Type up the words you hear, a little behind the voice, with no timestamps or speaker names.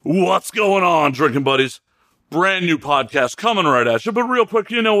What's going on, drinking buddies? Brand new podcast coming right at you. But real quick,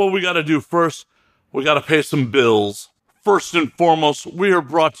 you know what we got to do first? We got to pay some bills. First and foremost, we are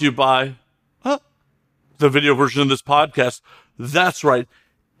brought to you by the video version of this podcast. That's right.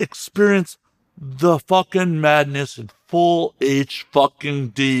 Experience the fucking madness in full H fucking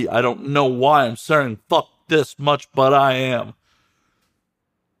D. I don't know why I'm saying fuck this much, but I am.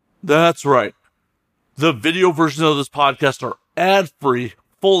 That's right. The video version of this podcast are ad-free,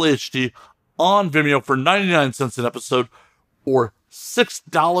 full HD on Vimeo for 99 cents an episode or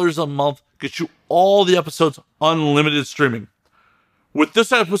 $6 a month. Get you all the episodes unlimited streaming. With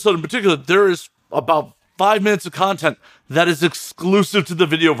this episode in particular, there is about 5 minutes of content that is exclusive to the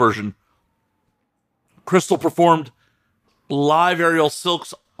video version. Crystal performed live aerial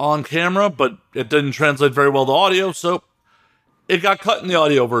silks on camera, but it didn't translate very well to audio, so it got cut in the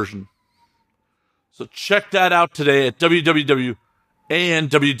audio version. So check that out today at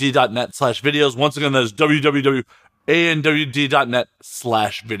www.anwd.net/videos. Once again, that is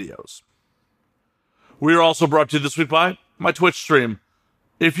www.anwd.net/videos. We are also brought to you this week by my Twitch stream.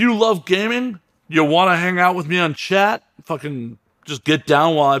 If you love gaming, you want to hang out with me on chat, fucking just get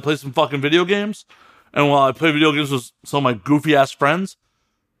down while I play some fucking video games, and while I play video games with some of my goofy ass friends,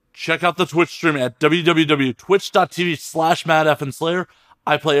 check out the Twitch stream at www.twitch.tv/MattFandSlayer.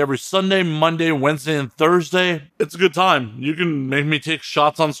 I play every Sunday, Monday, Wednesday, and Thursday. It's a good time. You can make me take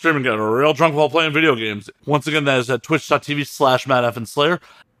shots on stream and get real drunk while playing video games. Once again, that is at twitch.tv/MattFandSlayer.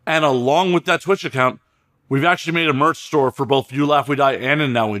 And along with that Twitch account, we've actually made a merch store for both You Laugh, We Die and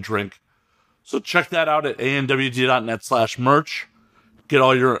And Now We Drink. So check that out at anwd.net/merch. Get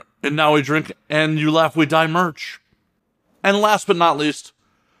all your And Now We Drink and You Laugh, We Die merch. And last but not least,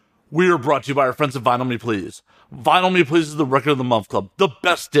 we are brought to you by our friends at Vinyl Me Please. Vinyl Me Please is the Record of the Month Club, the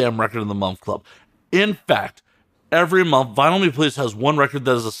best damn Record of the Month Club. In fact, every month, Vinyl Me Please has one record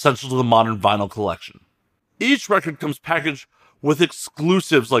that is essential to the modern vinyl collection. Each record comes packaged with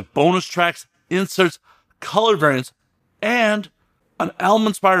exclusives like bonus tracks, inserts, color variants, and an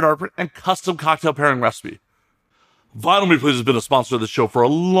album-inspired artwork and custom cocktail pairing recipe. Vinyl Me Please has been a sponsor of the show for a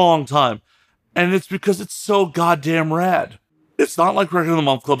long time, and it's because it's so goddamn rad. It's not like Record of the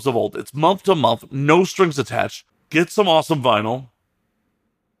Month clubs of old. It's month to month, no strings attached. Get some awesome vinyl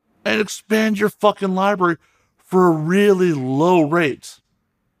and expand your fucking library for a really low rate.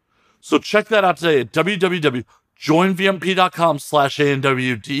 So check that out today at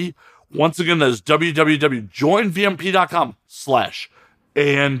www.joinvmp.com/ANWD. Once again, that is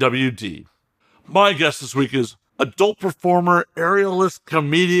www.joinvmp.com/ANWD. My guest this week is adult performer, aerialist,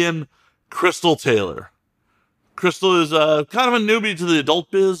 comedian, Crystal Taylor. Crystal is kind of a newbie to the adult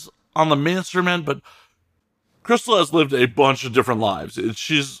biz on the mainstream end, but Crystal has lived a bunch of different lives.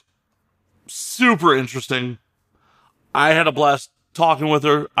 She's super interesting. I had a blast talking with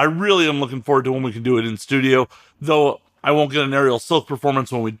her. I really am looking forward to when we can do it in studio, though I won't get an aerial silk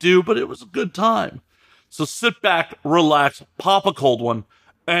performance when we do, but it was a good time. So sit back, relax, pop a cold one,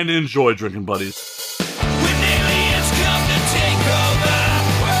 and enjoy, drinking buddies.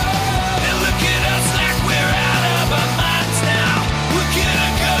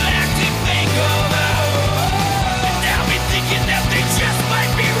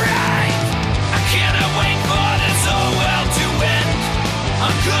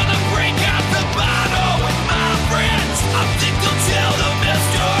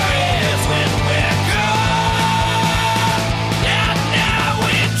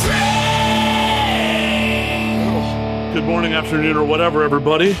 Good morning, afternoon, or whatever,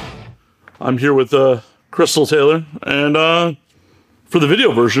 everybody. I'm here with Crystal Taylor, and for the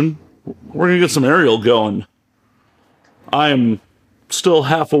video version, we're going to get some aerial going. I am still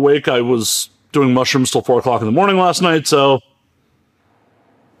half awake. I was doing mushrooms till 4 o'clock in the morning last night, so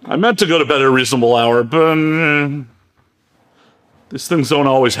I meant to go to bed at a reasonable hour, but these things don't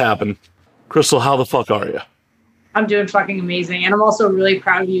always happen. Crystal, how the fuck are you? I'm doing fucking amazing, and I'm also really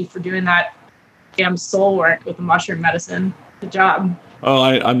proud of you for doing that damn soul work with the mushroom medicine. Good job. Oh,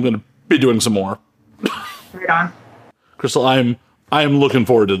 I'm going to be doing some more. Right on. Crystal, I am looking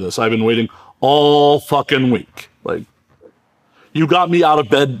forward to this. I've been waiting all fucking week. Like, you got me out of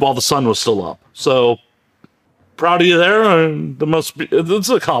bed while the sun was still up. So, proud of you there. It's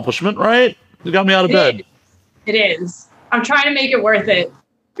an accomplishment, right? You got me out of bed. It is. I'm trying to make it worth it.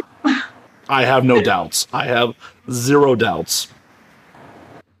 I have no doubts. I have zero doubts.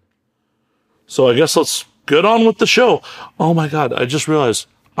 So I guess let's get on with the show. Oh my God, I just realized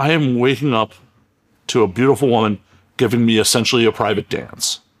I am waking up to a beautiful woman giving me essentially a private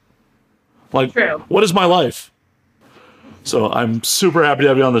dance. Like, True. What is my life? So I'm super happy to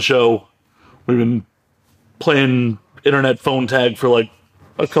have you on the show. We've been playing internet phone tag for like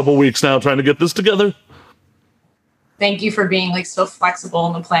a couple weeks now trying to get this together. Thank you for being like so flexible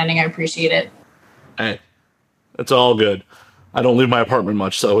in the planning. I appreciate it. Hey, it's all good. I don't leave my apartment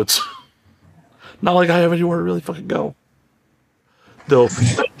much, so it's not like I have anywhere to really fucking go. Though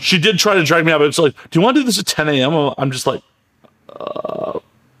she did try to drag me out, but it's like, do you want to do this at 10 a.m.? I'm just like,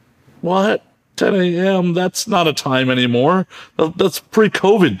 what? 10 a.m.? That's not a time anymore. That's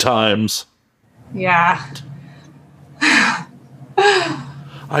pre-COVID times. Yeah.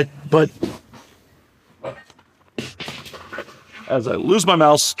 But as I lose my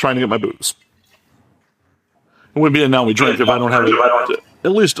mouse trying to get my booze. It wouldn't be a now we drink if I don't have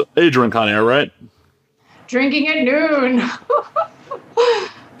at least a drink on air, right? Drinking at noon.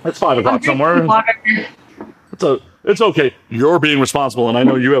 It's 5 o'clock somewhere. It's okay. You're being responsible, and I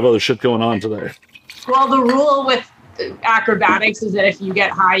know you have other shit going on today. Well, the rule with acrobatics is that if you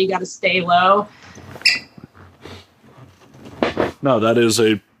get high, you got to stay low. No, that is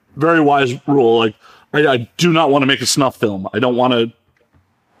a very wise rule. Like, I do not want to make a snuff film. I don't want to.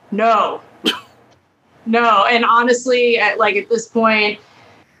 No. No, and honestly, at this point,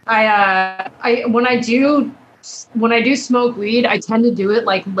 I when I do smoke weed, I tend to do it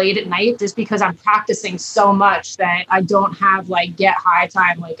like late at night, just because I'm practicing so much that I don't have like get high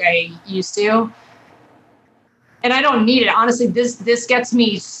time like I used to. And I don't need it. Honestly, this gets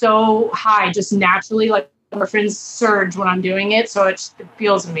me so high just naturally, like endorphins surge when I'm doing it, so it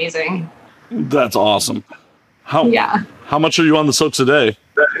feels amazing. That's awesome. How much are you on the soaks a day?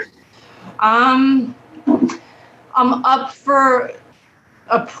 I'm up for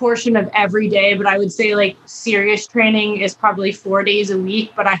a portion of every day, but I would say like serious training is probably 4 days a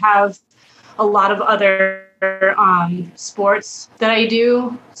week. But I have a lot of other sports that I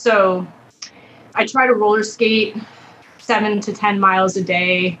do. So I try to roller skate 7 to 10 miles a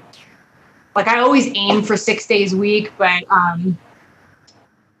day. Like I always aim for 6 days a week, but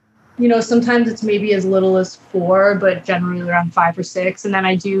sometimes it's maybe as little as 4, but generally around 5 or 6. And then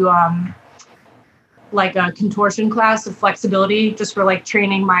I do like a contortion class of flexibility, just for like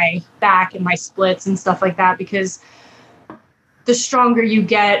training my back and my splits and stuff like that, because the stronger you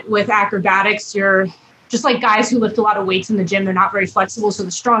get with acrobatics, you're just like guys who lift a lot of weights in the gym, they're not very flexible. So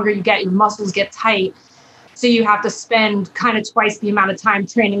the stronger you get, your muscles get tight. So you have to spend kind of twice the amount of time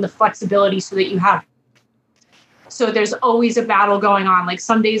training the flexibility so that you have. So there's always a battle going on. Like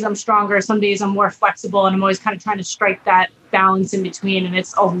some days I'm stronger, some days I'm more flexible, and I'm always kind of trying to strike that balance in between. And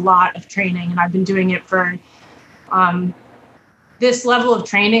it's a lot of training. And I've been doing it for this level of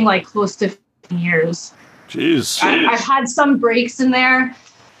training, like close to 15 years. Jeez. I've had some breaks in there,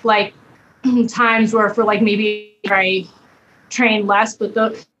 like times where for like maybe I train less, but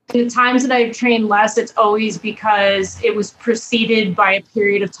the times that I've trained less, it's always because it was preceded by a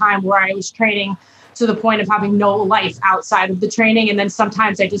period of time where I was training to the point of having no life outside of the training. And then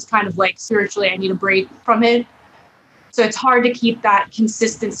sometimes I just kind of like spiritually, I need a break from it. So it's hard to keep that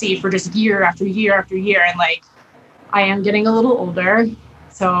consistency for just year after year after year. And like, I am getting a little older,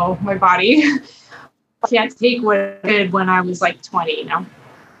 so my body can't take what it did when I was like 20,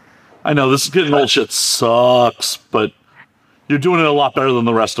 I know this is getting old shit sucks, but you're doing it a lot better than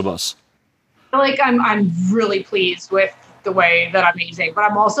the rest of us. Like I'm really pleased with the way that I'm aging, but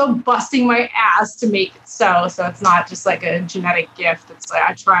I'm also busting my ass to make it so it's not just like a genetic gift. It's like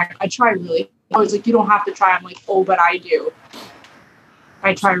I try really. I was like, you don't have to try. I'm like, oh, but I do.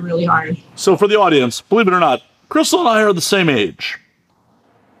 I try really hard. So for the audience, believe it or not, Crystal and I are the same age.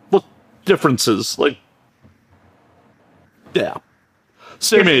 Look, differences, like, yeah,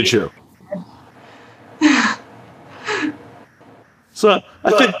 same age here. So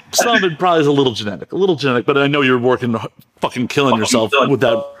I think some of it probably is a little genetic, but I know you're working, fucking killing yourself with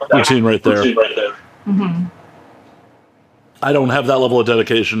that routine right there. Mm-hmm. I don't have that level of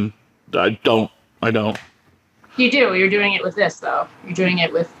dedication. I don't. You do. You're doing it with this, though. You're doing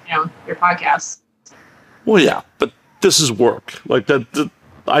it with, your podcast. Well, yeah, but this is work. Like that.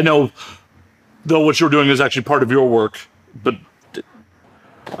 I know, though, what you're doing is actually part of your work, but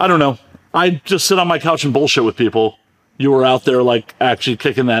I don't know. I just sit on my couch and bullshit with people. You were out there, like, actually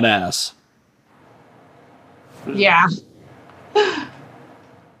kicking that ass. Yeah.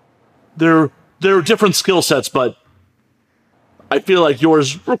 There are different skill sets, but I feel like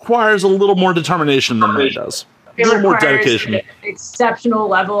yours requires a little more determination than mine does. A little more dedication. An exceptional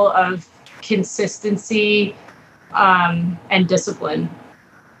level of consistency and discipline.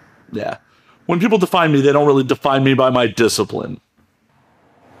 Yeah. When people define me, they don't really define me by my discipline.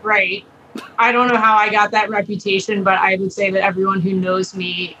 Right. I don't know how I got that reputation, but I would say that everyone who knows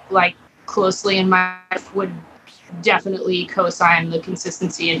me like closely in my life would definitely co-sign the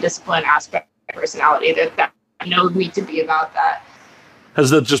consistency and discipline aspect of my personality that know me to be about that. Has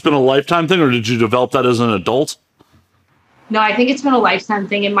that just been a lifetime thing, or did you develop that as an adult? No, I think it's been a lifetime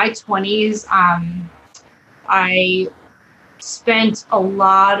thing. In my 20s, I spent a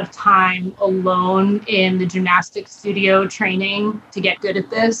lot of time alone in the gymnastics studio training to get good at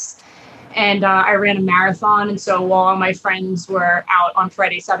this. And I ran a marathon. And so while my friends were out on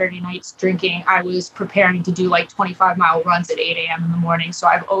Friday, Saturday nights drinking, I was preparing to do like 25-mile runs at 8 a.m. in the morning. So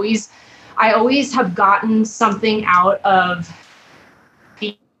I always have gotten something out of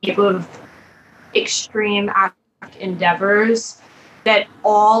the type of extreme athletic endeavors, that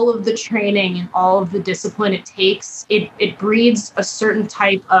all of the training and all of the discipline it takes, it breeds a certain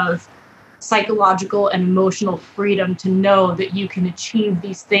type of psychological and emotional freedom to know that you can achieve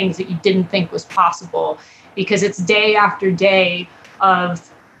these things that you didn't think was possible, because it's day after day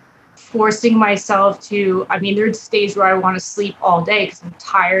of forcing myself to, I mean, there's days where I want to sleep all day because I'm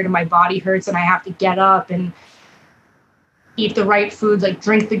tired and my body hurts and I have to get up and eat the right foods, like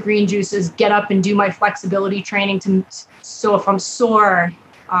drink the green juices, get up and do my flexibility training so if I'm sore,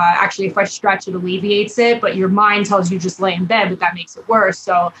 actually if I stretch, it alleviates it, but your mind tells you just lay in bed, but that makes it worse.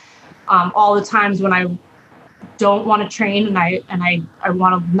 So all the times when I don't want to train and I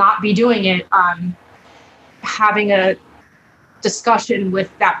want to not be doing it, having a discussion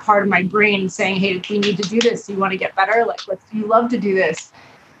with that part of my brain saying, hey, we need to do this. You want to get better? Like, you love to do this.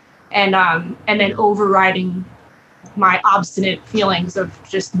 And then overriding my obstinate feelings of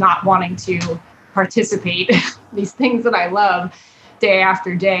just not wanting to participate these things that I love day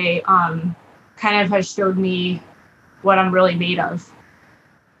after day, kind of has showed me what I'm really made of.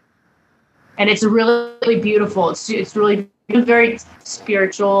 And it's really, really beautiful. It's really a very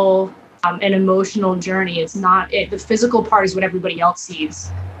spiritual and emotional journey. It's not the physical part is what everybody else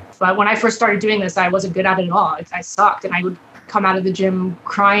sees. But when I first started doing this, I wasn't good at it at all. I sucked, and I would come out of the gym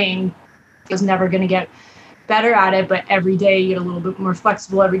crying. I was never going to get better at it, but every day you get a little bit more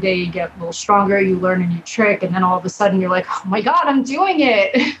flexible. Every day you get a little stronger. You learn a new trick, and then all of a sudden you're like, oh my God, I'm doing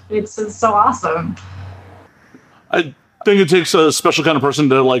it. It's so awesome. I think it takes a special kind of person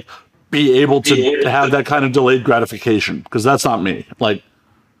to like be able to have that kind of delayed gratification, because that's not me. Like,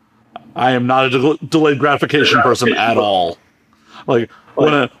 I am not a delayed gratification person at all. Like,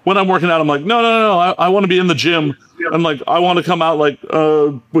 when I'm working out, I'm like, no, I want to be in the gym, and like I want to come out like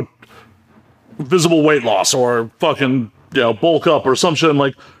with visible weight loss or fucking, bulk up or some shit. I'm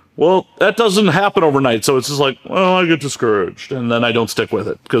like, well, that doesn't happen overnight. So it's just like, well, I get discouraged, and then I don't stick with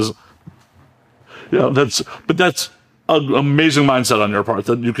it because, that's an amazing mindset on your part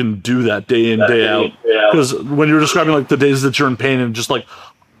that you can do that day in, day out. Because when you're describing like the days that you're in pain and just like,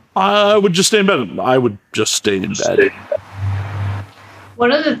 I would just stay in bed. I would just stay in bed.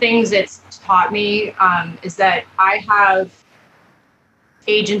 One of the things it's taught me is that I have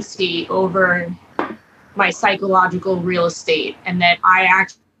agency over my psychological real estate, and that I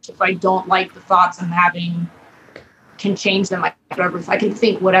actually, if I don't like the thoughts I'm having, can change them. I can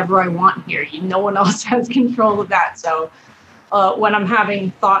think whatever I want here. No one else has control of that. So when I'm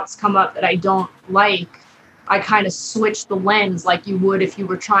having thoughts come up that I don't like, I kind of switch the lens like you would if you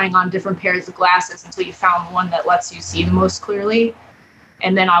were trying on different pairs of glasses until you found the one that lets you see the most clearly.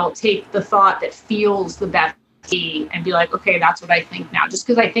 And then I will take the thought that feels the best and be like, okay, that's what I think now. Just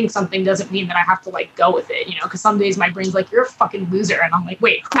because I think something doesn't mean that I have to like go with it, because some days my brain's like, you're a fucking loser. And I'm like,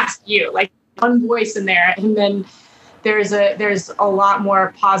 wait, that's you. Like, one voice in there. And then there's a lot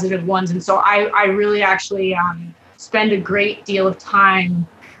more positive ones. And so I really actually spend a great deal of time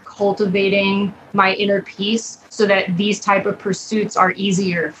cultivating my inner peace so that these type of pursuits are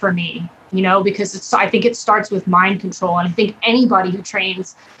easier for me, because I think it starts with mind control. And I think anybody who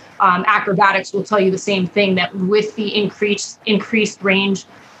trains acrobatics will tell you the same thing, that with the increased range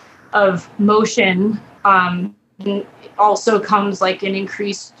of motion also comes like an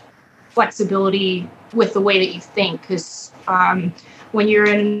increased flexibility with the way that you think. Because when you're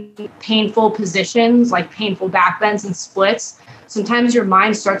in painful positions, like painful back bends and splits, sometimes your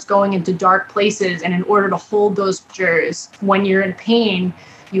mind starts going into dark places. And in order to hold those postures when you're in pain,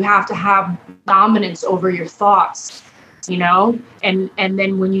 you have to have dominance over your thoughts. And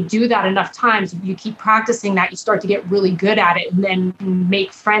then when you do that enough times, you keep practicing that, you start to get really good at it, and then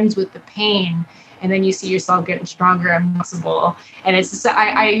make friends with the pain. And then you see yourself getting stronger and flexible. And it's just,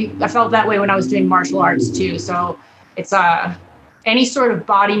 I felt that way when I was doing martial arts too. So it's any sort of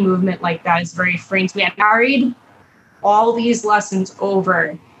body movement like that is very freeing to me. I carried all these lessons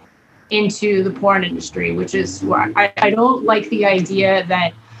over into the porn industry, which is why I don't like the idea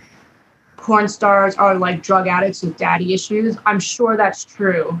that porn stars are like drug addicts with daddy issues. I'm sure that's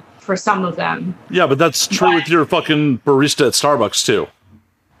true for some of them. Yeah, but that's true with your fucking barista at Starbucks too.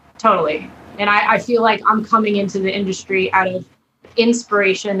 Totally. And I feel like I'm coming into the industry out of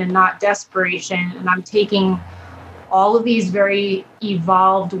inspiration and not desperation. And I'm taking all of these very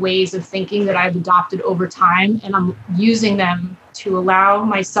evolved ways of thinking that I've adopted over time, and I'm using them to allow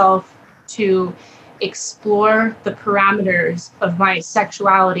myself to explore the parameters of my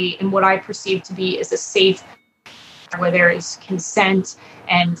sexuality in what I perceive to be as a safe, where there is consent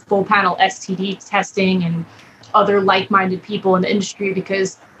and full panel STD testing and other like-minded people in the industry.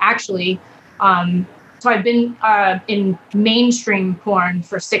 Because actually, so I've been in mainstream porn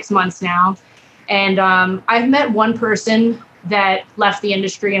for 6 months now. And I've met one person that left the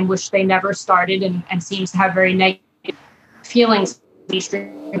industry and wished they never started, and seems to have very negative feelings.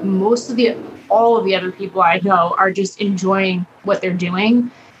 All of the other people I know are just enjoying what they're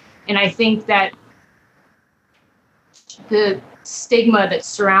doing. And I think that the stigma that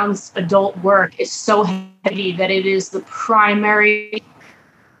surrounds adult work is so heavy that it's the primary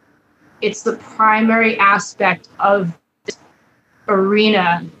aspect of this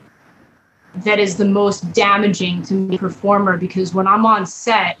arena that is the most damaging to me, performer, because when I'm on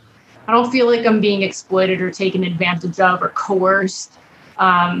set, I don't feel like I'm being exploited or taken advantage of or coerced.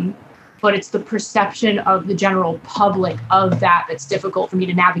 But it's the perception of the general public of that's difficult for me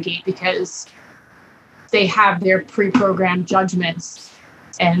to navigate, because they have their pre-programmed judgments,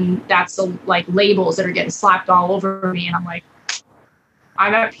 and that's like labels that are getting slapped all over me. And I'm like,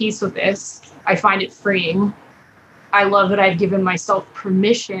 I'm at peace with this. I find it freeing. I love that I've given myself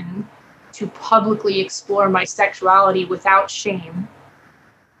permission to publicly explore my sexuality without shame.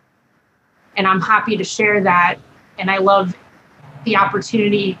 And I'm happy to share that. And I love the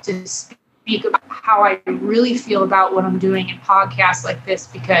opportunity to speak about how I really feel about what I'm doing in podcasts like this,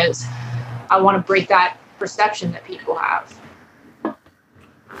 because I want to break that perception that people have.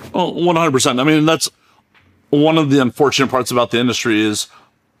 Oh, 100%. I mean, that's one of the unfortunate parts about the industry is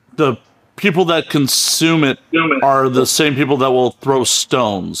the people that consume it are the same people that will throw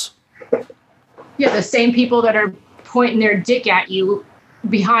stones. Yeah, the same people that are pointing their dick at you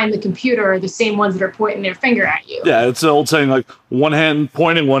behind the computer are the same ones that are pointing their finger at you. Yeah, it's the old saying, like, one hand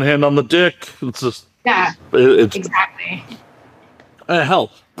pointing, one hand on the dick. It's just... Yeah, exactly.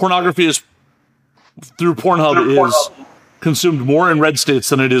 Hell, pornography is, through Pornhub, is consumed more in red states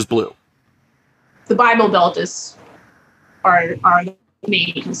than it is blue. The Bible Belt are the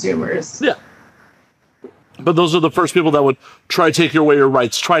main consumers. Yeah. But those are the first people that would try to take away your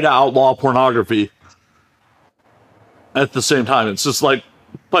rights, try to outlaw pornography. At the same time, it's just like,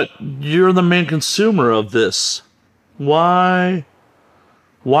 but you're the main consumer of this. Why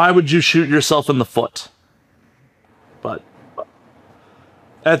would you shoot yourself in the foot? But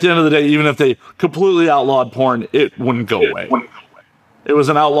at the end of the day, even if they completely outlawed porn, it wouldn't go away. It was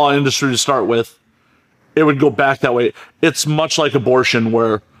an outlaw industry to start with. It would go back that way. It's much like abortion,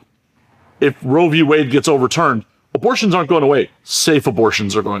 where if Roe v. Wade gets overturned, abortions aren't going away. Safe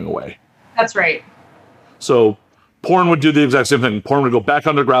abortions are going away. That's right. So porn would do the exact same thing. Porn would go back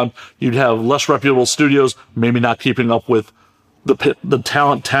underground. You'd have less reputable studios, maybe not keeping up with the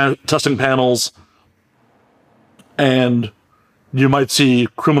talent testing panels. And you might see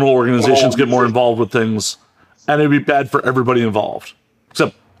criminal organizations get more involved with things. And it'd be bad for everybody involved.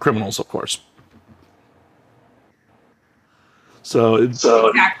 Except criminals, of course. So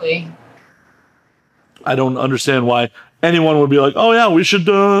exactly. I don't understand why anyone would be like, "Oh yeah, we should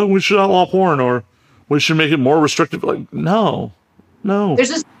outlaw porn, or we should make it more restrictive." Like, no. There's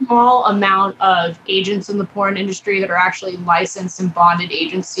a small amount of agents in the porn industry that are actually licensed and bonded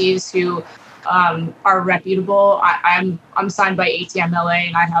agencies who are reputable. I'm signed by ATMLA,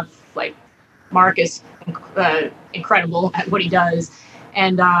 and I have, like, Marcus, incredible at what he does,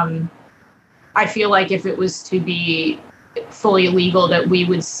 and I feel like if it was to be fully illegal, that we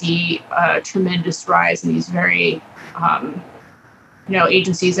would see a tremendous rise in these very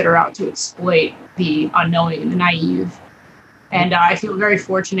agencies that are out to exploit the unknowing and the naive. And I feel very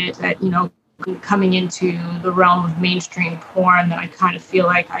fortunate that, coming into the realm of mainstream porn, that I kind of feel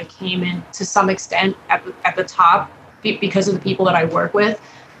like I came in to some extent at the top because of the people that I work with.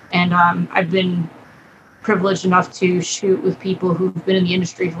 And I've been privileged enough to shoot with people who've been in the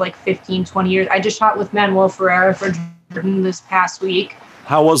industry for like 15, 20 years. I just shot with Manuel Ferreira for Jordan this past week.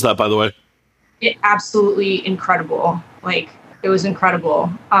 How was that, by the way? It absolutely incredible. Like, it was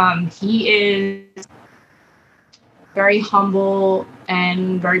incredible. He is very humble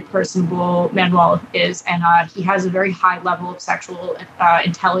and very personable. Manuel is, and he has a very high level of sexual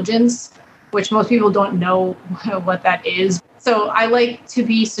intelligence, which most people don't know what that is. So I like to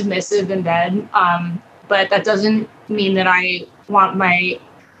be submissive in bed, but that doesn't mean that I want my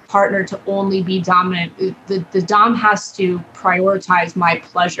partner to only be dominant. The dom has to prioritize my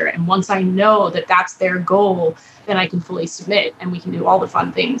pleasure. And once I know that that's their goal, then I can fully submit and we can do all the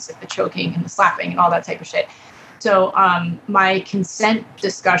fun things like the choking and the slapping and all that type of shit. So my consent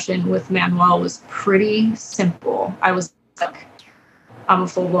discussion with Manuel was pretty simple. I was like, I'm a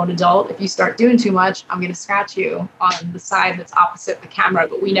full-blown adult. If you start doing too much, I'm going to scratch you on the side that's opposite the camera.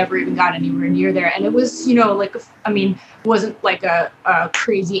 But we never even got anywhere near there. And it was, like, it wasn't like a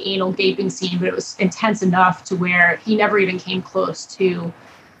crazy anal gaping scene, but it was intense enough to where he never even came close to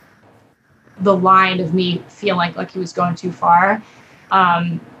the line of me feeling like he was going too far.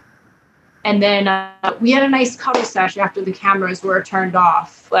 And then we had a nice cuddle session after the cameras were turned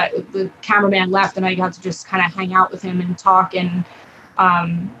off. The cameraman left and I got to just kind of hang out with him and talk. And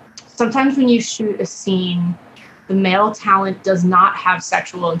sometimes when you shoot a scene, the male talent does not have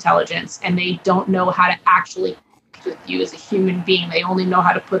sexual intelligence and they don't know how to actually connect with you as a human being. They only know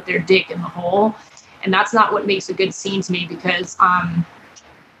how to put their dick in the hole. And that's not what makes a good scene to me, because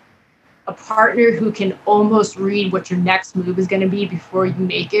a partner who can almost read what your next move is going to be before you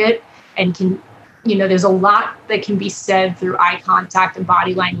make it, and can, there's a lot that can be said through eye contact and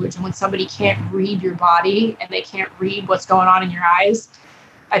body language. And when somebody can't read your body and they can't read what's going on in your eyes,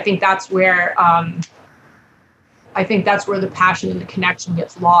 I think that's where the passion and the connection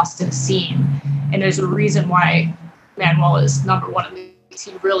gets lost in a scene. And there's a reason why Manuel is number one in these.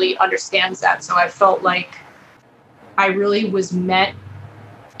 He really understands that. So I felt like I really was met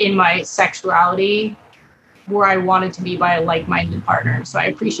in my sexuality where I wanted to be by a like-minded partner. So I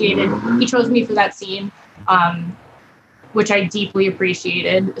appreciated, he chose me for that scene, which I deeply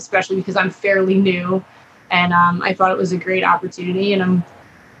appreciated, especially because I'm fairly new. And I thought it was a great opportunity and I'm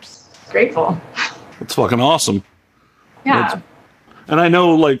grateful. That's fucking awesome. Yeah. And I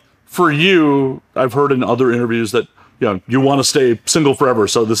know, like, for you, I've heard in other interviews that, you want to stay single forever.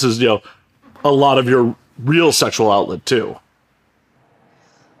 So this is, a lot of your real sexual outlet too.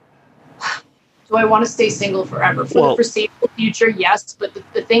 Do I want to stay single forever? For the foreseeable future, yes. But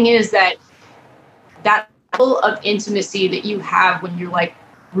the thing is that level of intimacy that you have when you're like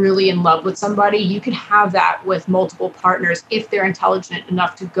really in love with somebody, you can have that with multiple partners if they're intelligent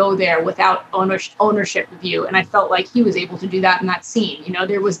enough to go there without ownership of you. And I felt like he was able to do that in that scene.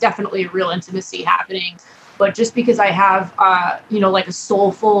 There was definitely a real intimacy happening. But just because I have, like a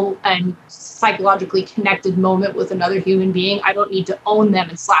soulful and psychologically connected moment with another human being, I don't need to own them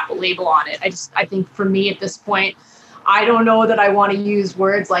and slap a label on it. I think for me at this point, I don't know that I want to use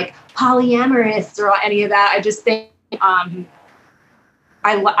words like polyamorous or any of that. I just think I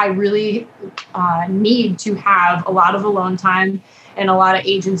really need to have a lot of alone time and a lot of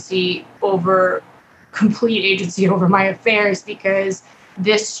complete agency over my affairs, because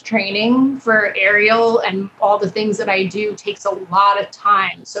this training for aerial and all the things that I do takes a lot of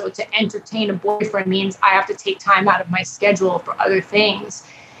time. So to entertain a boyfriend means I have to take time out of my schedule for other things.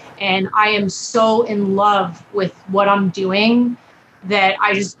 And I am so in love with what I'm doing that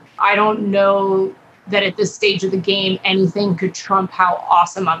I don't know that at this stage of the game, anything could trump how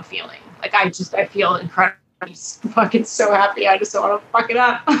awesome I'm feeling. Like I feel incredible. I'm just fucking so happy. I just don't want to fuck it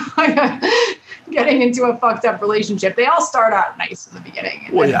up. Getting into a fucked up relationship. They all start out nice in the beginning.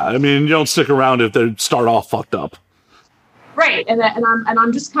 Well, yeah. I mean, you don't stick around if they start off fucked up. Right. And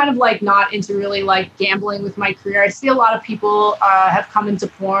I'm just kind of like not into really like gambling with my career. I see a lot of people have come into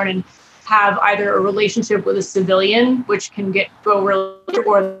porn and have either a relationship with a civilian, which can or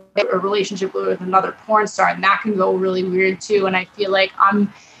a relationship with another porn star, and that can go really weird too. And I feel like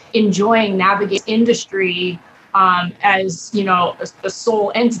I'm enjoying navigating industry as a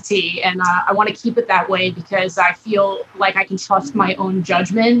sole entity, and I want to keep it that way because I feel like I can trust my own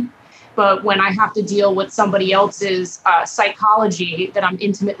judgment. But when I have to deal with somebody else's psychology that I'm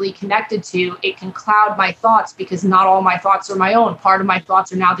intimately connected to, it can cloud my thoughts because not all my thoughts are my own. Part of my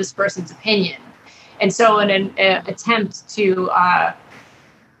thoughts are now this person's opinion. And so in an attempt to I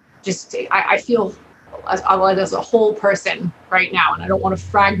feel as a whole person right now, and I don't want to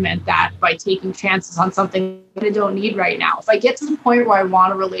fragment that by taking chances on something that I don't need right now. If I get to the point where I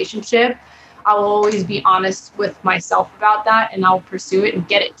want a relationship, I'll always be honest with myself about that, and I'll pursue it and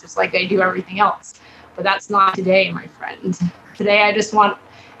get it just like I do everything else. But that's not today, my friend. Today, I just want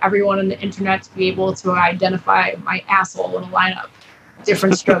everyone on the internet to be able to identify my asshole in a lineup.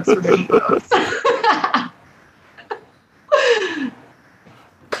 Different strokes for different folks.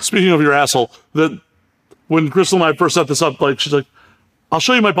 Speaking of your asshole, when Crystal and I first set this up, like she's like, I'll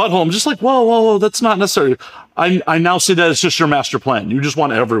show you my butthole. I'm just like, whoa, that's not necessary. I now see that it's just your master plan. You just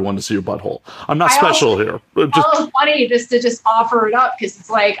want everyone to see your butthole. I'm not special here. It's funny just to offer it up because it's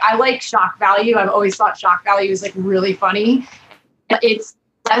like, I like shock value. I've always thought shock value is like really funny. It's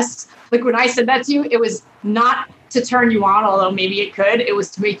less. Like when I said that to you, it was not to turn you on, although maybe it could. It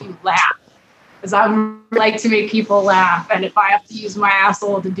was to make you laugh. Because I like to make people laugh. And if I have to use my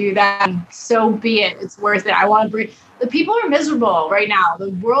asshole to do that, so be it. It's worth it. I want to bring... The people are miserable right now. The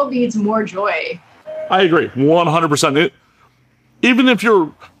world needs more joy. I agree. 100%. Even if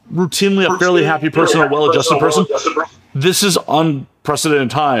you're routinely a fairly happy person or well-adjusted person, this is unprecedented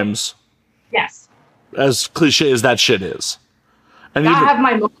times. Yes. As cliche as that shit is. And I have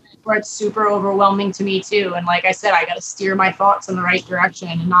my moments where it's super overwhelming to me too. And like I said, I got to steer my thoughts in the right direction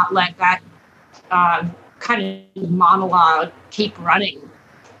and not let that kind of monologue keep running.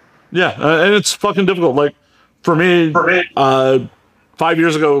 Yeah, and it's fucking difficult. Like for me, 5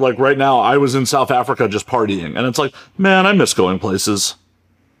 years ago, like right now, I was in South Africa just partying, and it's like, man, I miss going places.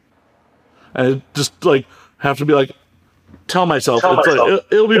 And it just like have to be like, tell myself, like,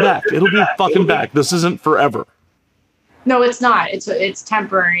 it'll be back. It'll be fucking back. This isn't forever. No, it's not. It's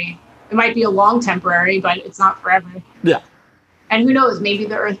temporary. It might be a long temporary, but it's not forever. Yeah. And who knows? Maybe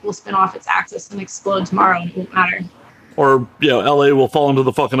the Earth will spin off its axis and explode tomorrow, and it won't matter. Or, LA will fall into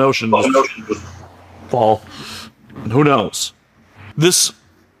the fucking ocean. Fall. Who knows? This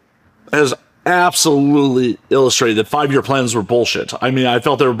has absolutely illustrated that 5-year plans were bullshit. I mean, I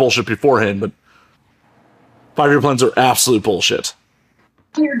felt they were bullshit beforehand, but 5-year plans are absolute bullshit.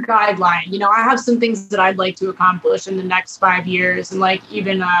 Your guideline. I have some things that I'd like to accomplish in the next 5 years, and like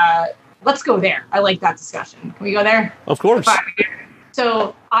even let's go there. I like that discussion. Can we go there? Of course.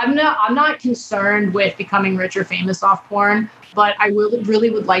 So I'm not concerned with becoming rich or famous off porn, but I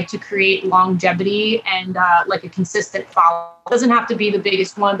really would like to create longevity and like a consistent follow. It doesn't have to be the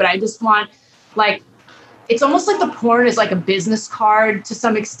biggest one, but I just want like, it's almost like the porn is like a business card to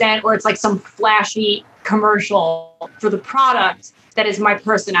some extent, or it's like some flashy commercial for the product that is my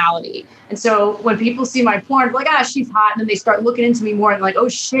personality. And so when people see my porn, they're like, she's hot. And then they start looking into me more and like, oh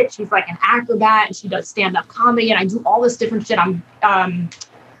shit, she's like an acrobat and she does stand-up comedy and I do all this different shit.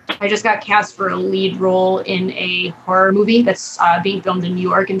 I just got cast for a lead role in a horror movie that's being filmed in New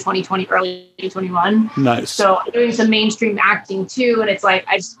York in 2020, early 2021. Nice. So I'm doing some mainstream acting too. And it's like,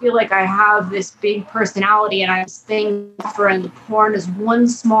 I just feel like I have this big personality and I was thinking for, and the porn is one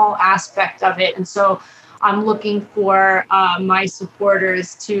small aspect of it. And so I'm looking for my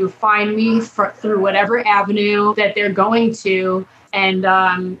supporters to find me through whatever avenue that they're going to, and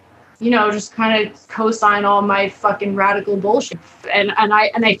just kind of co-sign all my fucking radical bullshit. And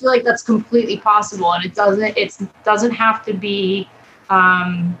I feel like that's completely possible, and it doesn't have to be.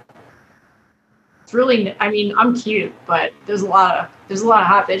 It's really. I mean, I'm cute, but there's a lot of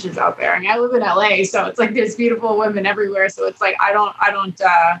hot bitches out there. I mean, I live in LA, so it's like there's beautiful women everywhere. So it's like I don't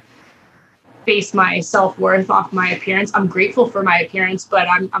base my self-worth off my appearance. I'm grateful for my appearance, but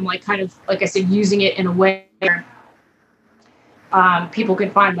I'm like kind of, like I said, using it in a way where people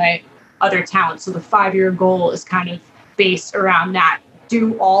can find my other talents. So the 5-year goal is kind of based around that.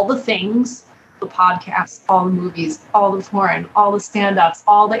 Do all the things, the podcasts, all the movies, all the porn, all the stand-ups,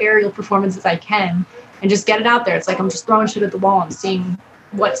 all the aerial performances I can, and just get it out there. It's like I'm just throwing shit at the wall and seeing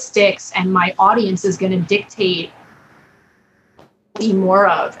what sticks, and my audience is going to dictate more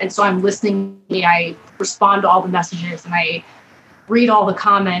of. And so I'm listening. I respond to all the messages and I read all the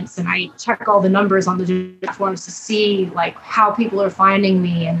comments and I check all the numbers on the platforms to see like how people are finding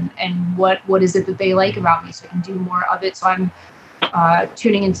me and what is it that they like about me, so I can do more of it. So I'm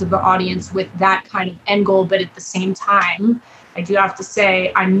tuning into the audience with that kind of end goal. But at the same time, I do have to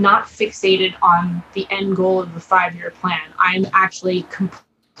say I'm not fixated on the end goal of the 5-year plan. I'm actually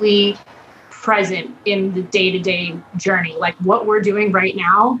completely present in the day-to-day journey. Like what we're doing right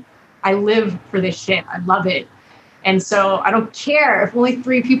now, I live for this shit. I love it. And so I don't care if only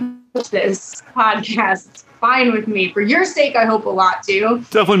 3 people watch this podcast. It's fine with me. For your sake, I hope a lot too.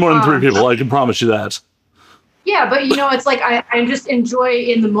 Definitely more than 3 people. I can promise you that. Yeah, but it's like I just enjoy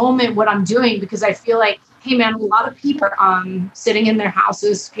in the moment what I'm doing, because I feel like, hey man, a lot of people are sitting in their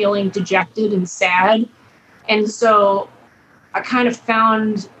houses feeling dejected and sad. And so I kind of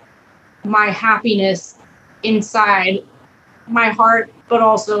found my happiness inside my heart, but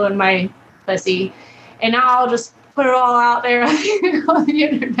also in my pussy. And now I'll just put it all out there on the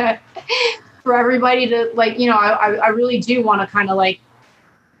internet for everybody to like, I really do want to kind of like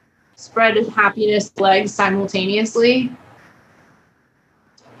spread happiness legs simultaneously.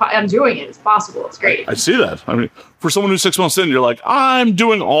 I'm doing it. It's possible. It's great. I see that. I mean, for someone who's 6 months in, you're like, I'm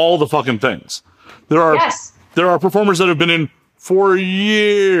doing all the fucking things. There are performers that have been in for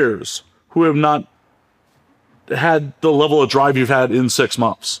years who have not had the level of drive you've had in 6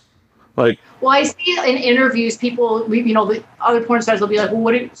 months. Like, well, I see in interviews, people, the other porn stars will be like,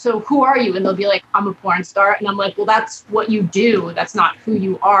 well, so who are you? And they'll be like, I'm a porn star. And I'm like, well, that's what you do. That's not who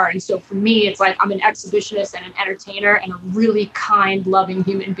you are. And so for me, it's like, I'm an exhibitionist and an entertainer and a really kind, loving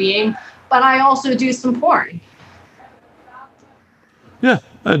human being. But I also do some porn. Yeah.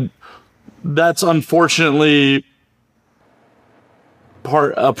 And that's unfortunately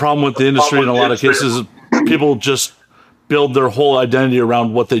a problem with the industry in a lot of cases. People just build their whole identity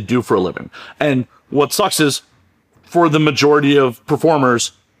around what they do for a living. And what sucks is, for the majority of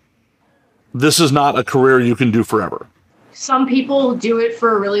performers, this is not a career you can do forever. Some people do it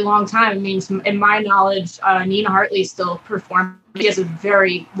for a really long time. I mean, in my knowledge, Nina Hartley still performs. She has a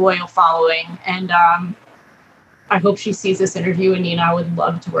very loyal following. And I hope she sees this interview. And Nina, I would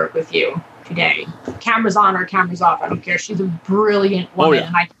love to work with you today. Cameras on or cameras off, I don't care. She's a brilliant woman. Oh, yeah.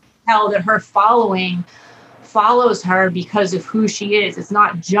 And I can tell that her following follows her because of who she is. It's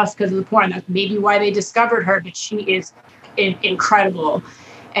not just because of the porn. That's maybe why they discovered her, but she is incredible.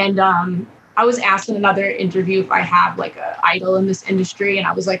 And I was asked in another interview if I have like an idol in this industry, and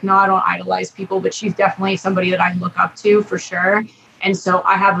I was like, no, I don't idolize people, but she's definitely somebody that I look up to for sure. And so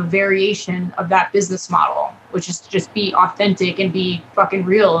I have a variation of that business model, which is to just be authentic and be fucking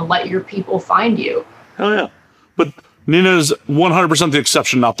real and let your people find you. Hell yeah. But Nina is 100% the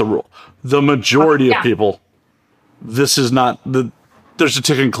exception, not the rule. The majority of people, this is not there's a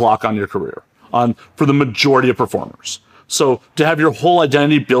ticking clock on your career for the majority of performers. So to have your whole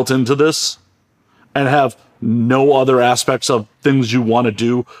identity built into this and have no other aspects of things you want to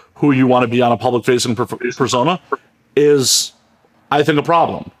do, who you want to be on a public facing persona is, I think, a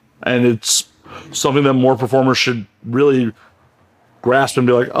problem. And it's something that more performers should really grasp and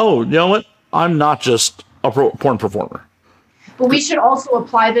be like, oh, you know what? I'm not just a porn performer. But we should also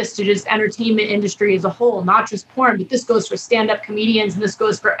apply this to just entertainment industry as a whole, not just porn, but this goes for stand-up comedians and this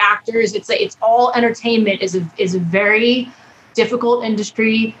goes for actors. It's all entertainment is a very difficult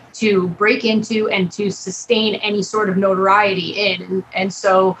industry to break into and to sustain any sort of notoriety in. And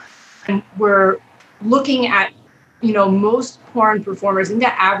so we're looking at, most porn performers, I think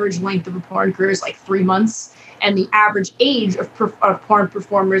the average length of a porn career is like 3 months. And the average age of porn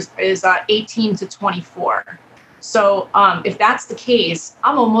performers is 18 to 24. So if that's the case,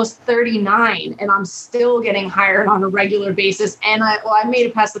 I'm almost 39 and I'm still getting hired on a regular basis. And I made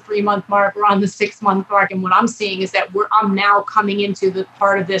it past the 3-month mark. We're on the 6-month mark. And what I'm seeing is that I'm now coming into the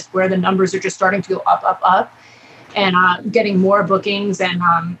part of this where the numbers are just starting to go up and getting more bookings. And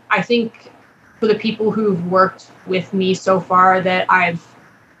I think for the people who've worked with me so far that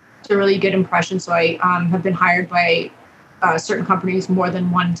it's a really good impression. So I have been hired by certain companies more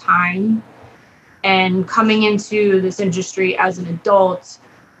than one time. And coming into this industry as an adult,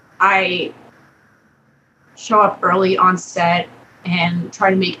 I show up early on set and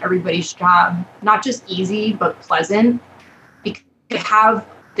try to make everybody's job not just easy, but pleasant. Because I have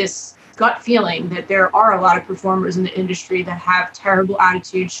this gut feeling that there are a lot of performers in the industry that have terrible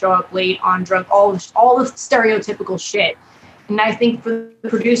attitudes, show up late, on drunk, all the stereotypical shit. And I think for the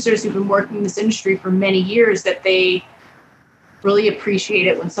producers who've been working in this industry for many years, that they really appreciate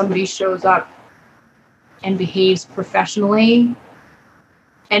it when somebody shows up and behaves professionally.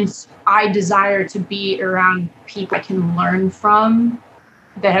 And I desire to be around people I can learn from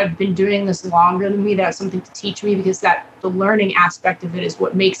that have been doing this longer than me, that have something to teach me, because the learning aspect of it is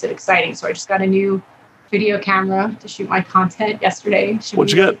what makes it exciting. So I just got a new video camera to shoot my content yesterday.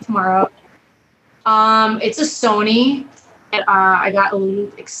 What'd you get? Tomorrow. It's a Sony. And, I got a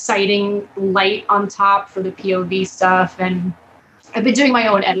little exciting light on top for the POV stuff, and I've been doing my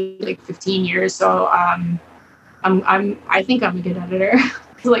own editing like 15 years, so I think I'm a good editor.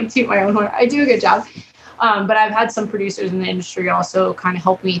 To toot my own horn, I do a good job. But I've had some producers in the industry also kind of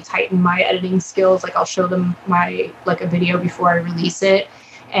help me tighten my editing skills. Like I'll show them a video before I release it,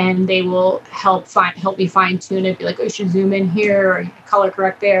 and they will help me fine tune it. Be like, oh, you should zoom in here or color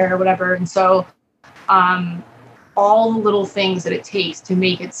correct there or whatever. And so, all the little things that it takes to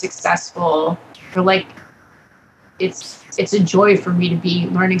make it successful are it's a joy for me to be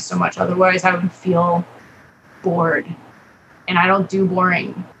learning so much. Otherwise, I would feel bored, and I don't do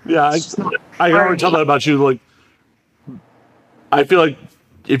boring. Yeah, I can already tell that about you. I feel like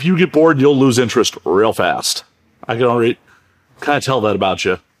if you get bored, you'll lose interest real fast. I can already kind of tell that about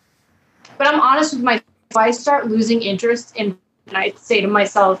you. But I'm honest with myself. If I start losing interest and I say to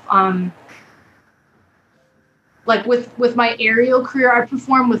myself, with my aerial career, I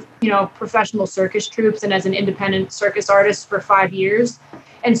perform with, professional circus troupes and as an independent circus artist for 5 years.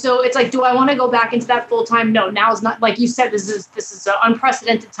 And so it's like, do I want to go back into that full time? No, now is not, like you said, this is an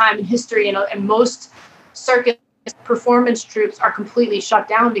unprecedented time in history, and most circus performance troops are completely shut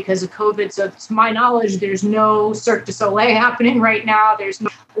down because of COVID. So to my knowledge, there's no Cirque du Soleil happening right now.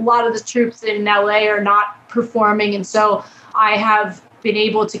 A lot of the troops in LA are not performing. And so I have been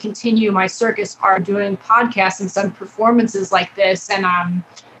able to continue my circus art doing podcasts and some performances like this. And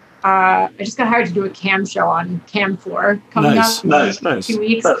I just got hired to do a cam show on Cam 4 coming up in 2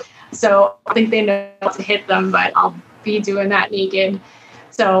 weeks. So I think they know to hit them, but I'll be doing that naked.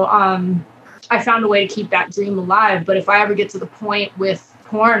 So I found a way to keep that dream alive. But if I ever get to the point with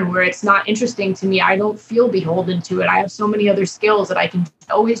porn where it's not interesting to me, I don't feel beholden to it. I have so many other skills that I can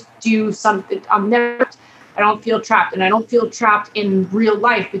always do something. I don't feel trapped, and I don't feel trapped in real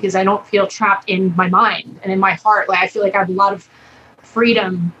life because I don't feel trapped in my mind and in my heart. Like I feel like I have a lot of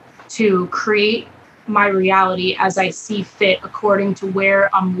freedom to create my reality as I see fit according to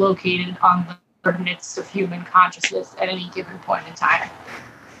where I'm located on the coordinates of human consciousness at any given point in time.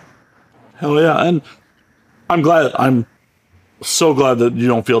 Hell yeah. And I'm so glad that you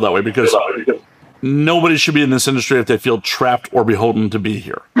don't feel that way, because nobody should be in this industry if they feel trapped or beholden to be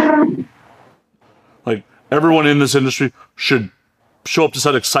here. Like, everyone in this industry should show up to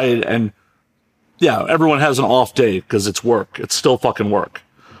set excited, and yeah, everyone has an off day because it's work. It's still fucking work.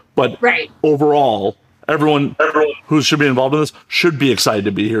 But overall, everyone who should be involved in this should be excited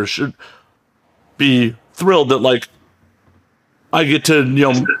to be here, should be thrilled that, like, I get to,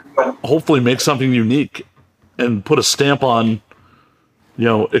 hopefully make something unique and put a stamp on,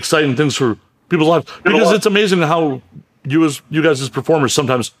 exciting things for people's lives. Because it's amazing how you guys as performers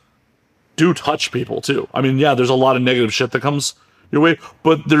sometimes do touch people too. I mean, yeah, there's a lot of negative shit that comes your way,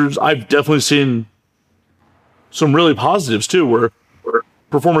 but I've definitely seen some really positives too, where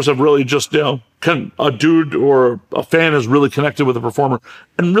performers have really just, a dude or a fan has really connected with a performer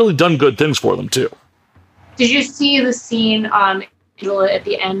and really done good things for them too. Did you see the scene Angela at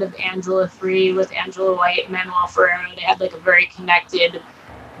the end of Angela 3 with Angela White and Manuel Ferrero? They had like a very connected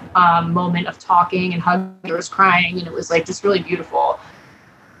moment of talking and hugging. There was crying, and it was like just really beautiful.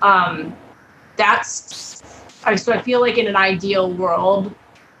 So I feel like in an ideal world,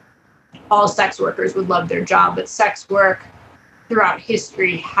 all sex workers would love their job, but sex work throughout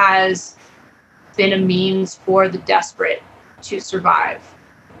history has been a means for the desperate to survive,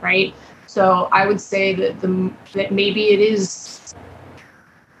 right? So I would say that maybe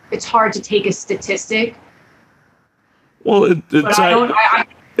it's hard to take a statistic. Well,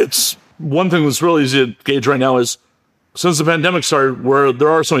 it's one thing that's really easy to gauge right now is, since the pandemic started, where there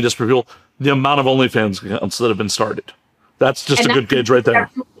are so many desperate people, the amount of OnlyFans accounts that have been started. That's just a good gauge right there.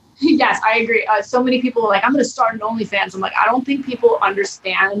 Yes, I agree. So many people are like, I'm going to start an OnlyFans. I'm like, I don't think people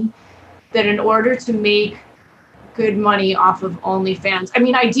understand that in order to make good money off of OnlyFans, I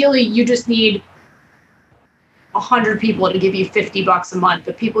mean, ideally, you just need 100 people to give you $50 a month,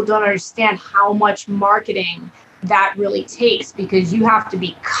 but people don't understand how much marketing that really takes, because you have to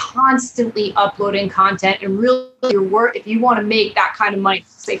be constantly uploading content, and really your work, if you want to make that kind of money,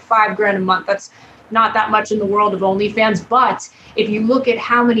 say $5,000 a month, that's not that much in the world of OnlyFans. But if you look at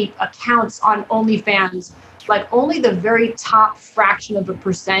how many accounts on OnlyFans, like only the very top fraction of a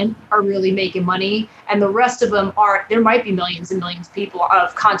percent are really making money. And the rest of them there might be millions and millions of people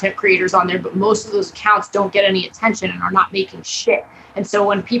of content creators on there, but most of those accounts don't get any attention and are not making shit. And so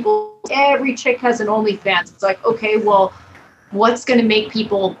when every chick has an OnlyFans, it's like, okay, well, what's going to make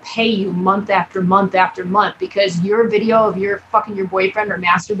people pay you month after month after month? Because your video of your fucking your boyfriend or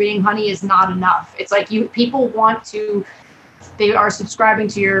masturbating, honey, is not enough. It's like they are subscribing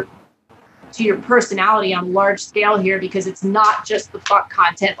to your personality on a large scale here, because it's not just the fuck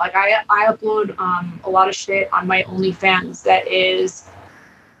content. Like I upload a lot of shit on my OnlyFans that is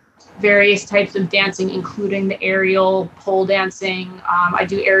various types of dancing, including the aerial pole dancing. I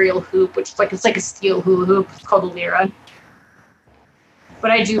do aerial hoop, which it's like a steel hula hoop. It's called a lira. But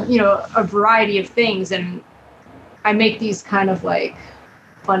I do, a variety of things, and I make these kind of like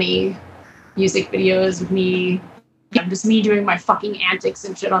funny music videos of me, just me doing my fucking antics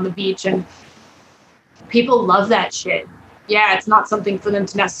and shit on the beach, and people love that shit. Yeah, it's not something for them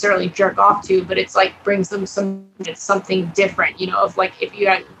to necessarily jerk off to, but it's like brings them something different, of like if you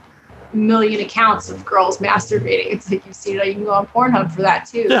had a million accounts of girls masturbating, it's like you can go on Pornhub for that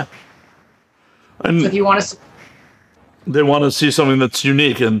too. Yeah. And so if you want to, they want to see something that's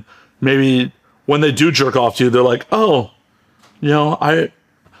unique, and maybe when they do jerk off to you, they're like, oh, I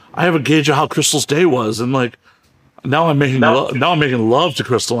have a gauge of how Crystal's day was, and like now I'm making love to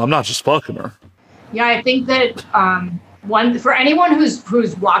Crystal. I'm not just fucking her. Yeah, I think that for anyone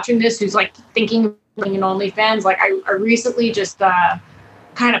who's watching this, who's like thinking of being an OnlyFans, like I recently just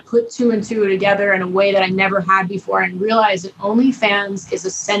kind of put two and two together in a way that I never had before, and realized that OnlyFans is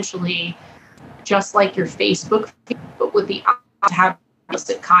essentially just like your Facebook feed, but with the option to have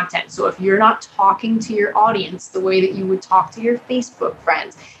explicit content. So if you're not talking to your audience the way that you would talk to your Facebook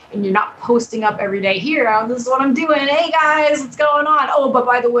friends, and you're not posting up every day, here, this is what I'm doing. Hey guys, what's going on? Oh, but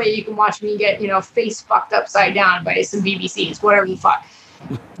by the way, you can watch me get, face fucked upside down by some BBCs, whatever the fuck.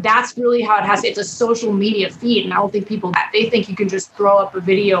 That's really how it has. It's a social media feed. And I don't think people, they think you can just throw up a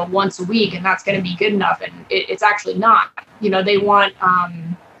video once a week and that's going to be good enough. And it's actually not. They want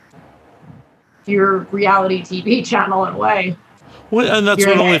your reality TV channel in a way. Well, and that's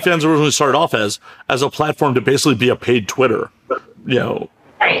what OnlyFans originally started off as a platform to basically be a paid Twitter,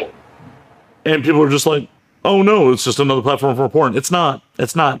 Right. And people are just like, oh no, it's just another platform for porn. It's not.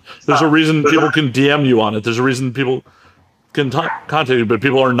 There's a reason people can DM you on it. There's a reason people can contact you, but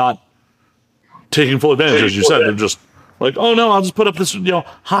people are not taking full advantage, as you said. They're just like, oh no, I'll just put up this,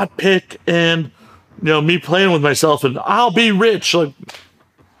 hot pic and, me playing with myself and I'll be rich. Like,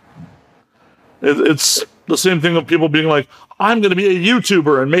 it's the same thing of people being like, I'm going to be a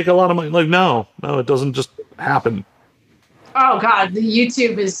YouTuber and make a lot of money. Like, no, it doesn't just happen. Oh God, the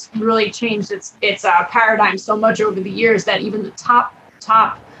YouTube has really changed its paradigm so much over the years that even the top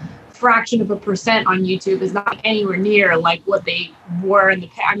fraction of a percent on YouTube is not anywhere near like what they were in the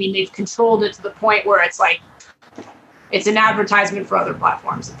past. I mean, they've controlled it to the point where it's like it's an advertisement for other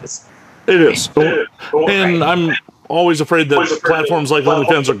platforms at this. It is, and I'm always afraid that platforms like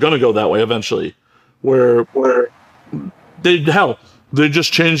OnlyFans are going to go that way eventually, where they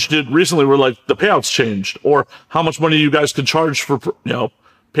just changed it recently where like the payouts changed or how much money you guys could charge for,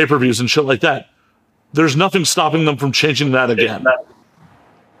 pay-per-views and shit like that. There's nothing stopping them from changing that again.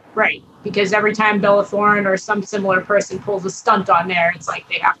 Right. Because every time Bella Thorne or some similar person pulls a stunt on there, it's like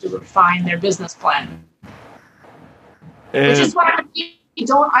they have to refine their business plan. Which is why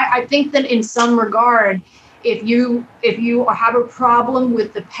I think that in some regard, if you have a problem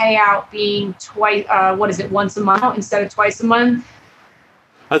with the payout being twice, once a month instead of twice a monmonth,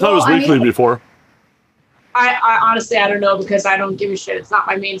 I thought it was weekly before. I honestly, I don't know because I don't give a shit. It's not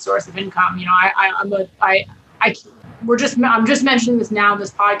my main source of income. I'm just mentioning this now in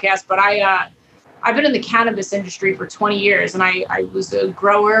this podcast, but I've been in the cannabis industry for 20 years and I was a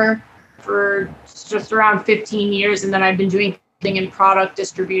grower for just around 15 years. And then I've been doing thing in product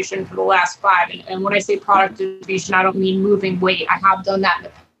distribution for the last 5. And when I say product distribution, I don't mean moving weight. I have done that in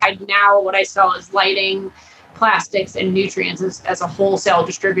the past. Now what I sell is lighting, plastics, and nutrients as a wholesale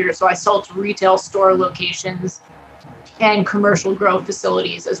distributor. So I sell to retail store locations and commercial grow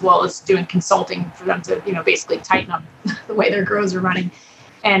facilities, as well as doing consulting for them to, basically tighten up the way their grows are running.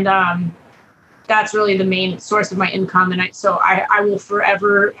 And that's really the main source of my income. And I will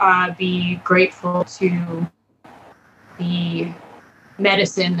forever be grateful to the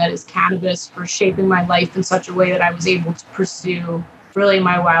medicine that is cannabis for shaping my life in such a way that I was able to pursue really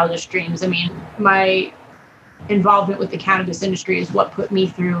my wildest dreams. I mean, my involvement with the cannabis industry is what put me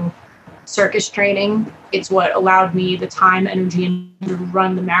through circus training. It's what allowed me the time, energy, and to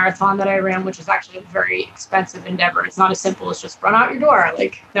run the marathon that I ran, which is actually a very expensive endeavor. It's not as simple as just run out your door.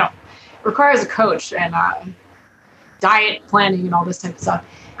 No, it requires a coach and diet planning and all this type of stuff.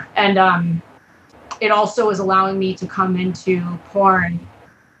 And it also is allowing me to come into porn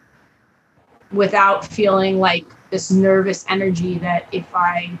without feeling like this nervous energy that if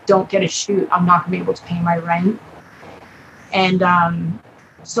I don't get a shoot, I'm not going to be able to pay my rent. And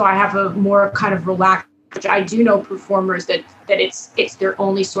so I have a more kind of relaxed, which I do know performers that it's their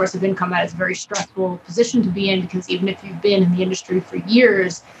only source of income. That is a very stressful position to be in, because even if you've been in the industry for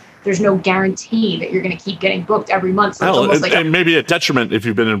years, there's no guarantee that you're going to keep getting booked every month. So it's almost like and maybe a detriment if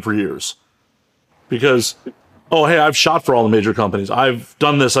you've been in for years. Because, oh, hey, I've shot for all the major companies. I've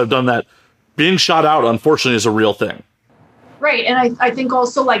done this, I've done that. Being shot out, unfortunately, is a real thing. Right. And I think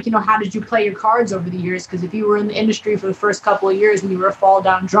also, how did you play your cards over the years? Because if you were in the industry for the first couple of years and you were a fall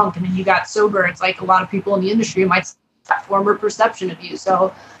down drunk and then you got sober, it's like a lot of people in the industry might have a former perception of you.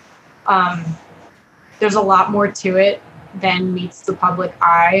 So there's a lot more to it than meets the public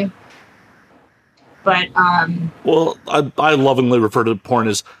eye. But well, I lovingly refer to porn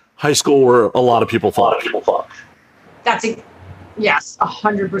as high school where a lot of people fuck. That's yes,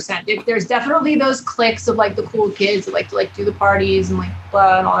 100%. There's definitely those cliques of the cool kids that like to do the parties and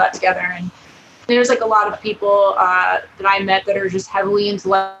blah and all that together. And there's a lot of people that I met that are just heavily into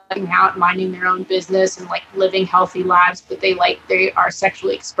letting out, minding their own business and living healthy lives, but they are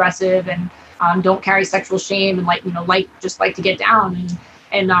sexually expressive and don't carry sexual shame and like to get down.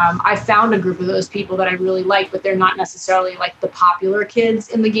 And I found a group of those people that I really like, but they're not necessarily the popular kids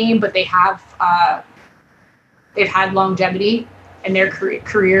in the game, but they've had longevity and their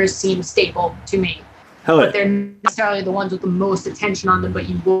careers seem stable to me. Hell yeah. But they're necessarily the ones with the most attention on them, but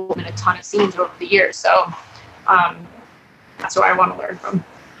you will in a ton of scenes over the years. So that's what I want to learn from.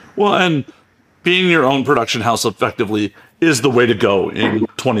 Well, and being your own production house effectively is the way to go in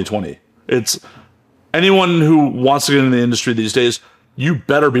 2020. It's anyone who wants to get into the industry these days, you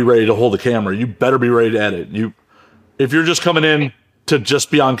better be ready to hold the camera. You better be ready to edit. If you're just coming in to just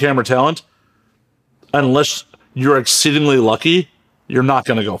be on camera talent, unless you're exceedingly lucky, you're not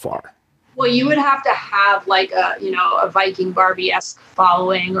going to go far. Well, you would have to have like a Viking Barbie-esque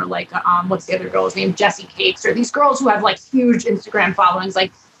following, or like what's the other girl's name, Jessie Cakes, or these girls who have like huge Instagram followings.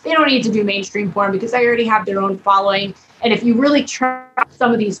 Like, they don't need to do mainstream porn because they already have their own following. And if you really track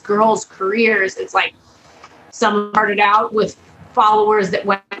some of these girls' careers, it's like some started out with followers that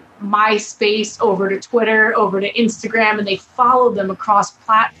went MySpace over to Twitter, over to Instagram, and they followed them across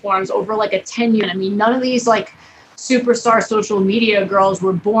platforms over like a 10-year. I mean, none of these like superstar social media girls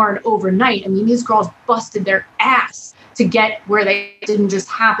were born overnight. I mean, these girls busted their ass to get where they didn't just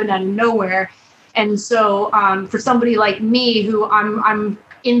happen out of nowhere. And so for somebody like me, who I'm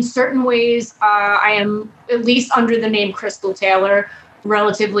in certain ways, I am, at least under the name Crystal Taylor,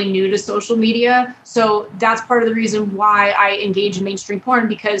 relatively new to social media. So that's part of the reason why I engage in mainstream porn,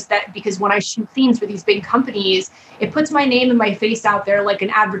 because when I shoot scenes for these big companies, it puts my name and my face out there like an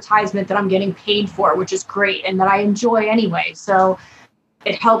advertisement that I'm getting paid for, which is great and that I enjoy anyway. So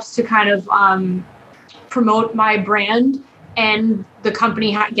it helps to kind of promote my brand, and the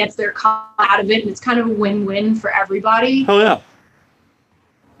company gets their cut out of it, and it's kind of a win-win for everybody. Oh yeah.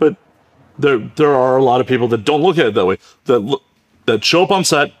 But there are a lot of people that don't look at it that way. That show up on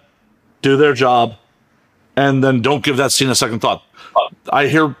set, do their job, and then don't give that scene a second thought. I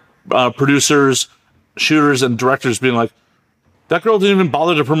hear producers, shooters, and directors being like, that girl didn't even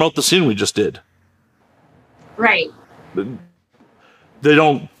bother to promote the scene we just did. Right. They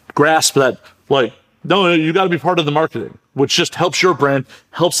don't grasp that, like, no, you got to be part of the marketing, which just helps your brand,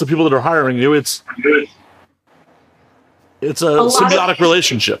 helps the people that are hiring you. It's a symbiotic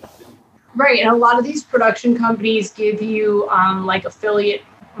relationship. Right. And a lot of these production companies give you like affiliate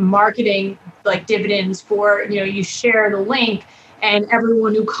marketing, like dividends for, you share the link, and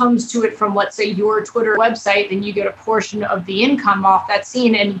everyone who comes to it from, let's say, your Twitter website, then you get a portion of the income off that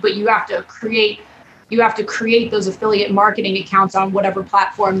scene. But you have to create those affiliate marketing accounts on whatever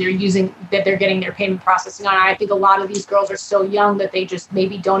platform they're using, that they're getting their payment processing on. I think a lot of these girls are so young that they just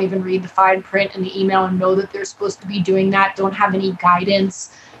maybe don't even read the fine print in the email and know that they're supposed to be doing that, don't have any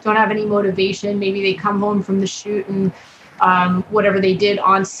guidance, don't have any motivation. Maybe they come home from the shoot and whatever they did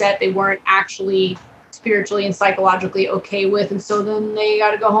on set, they weren't actually spiritually and psychologically okay with. And so then they got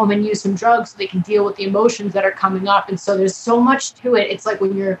to go home and use some drugs so they can deal with the emotions that are coming up. And so there's so much to it. It's like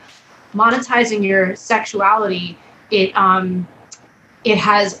when you're monetizing your sexuality, it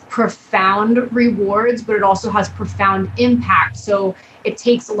has profound rewards, but it also has profound impact. So it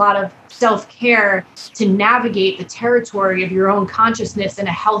takes a lot of self-care to navigate the territory of your own consciousness in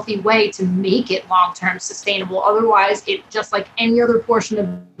a healthy way to make it long-term sustainable. Otherwise, it, just like any other portion of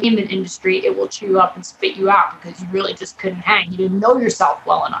the entertainment industry, it will chew you up and spit you out because you really just couldn't hang. You didn't know yourself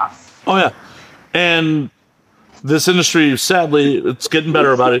well enough. Oh yeah. And this industry, sadly, it's getting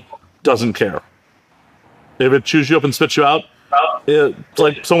better about it, doesn't care. If it chews you up and spits you out, it's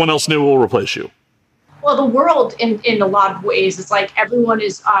like someone else new will replace you. Well, the world, in a lot of ways, it's like everyone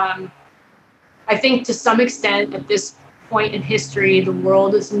is, I think to some extent at this point in history, the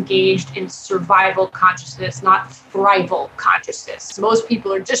world is engaged in survival consciousness, not thrival consciousness. Most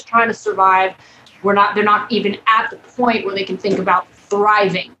people are just trying to survive. They're not even at the point where they can think about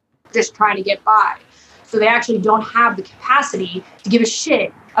thriving, just trying to get by. So they actually don't have the capacity to give a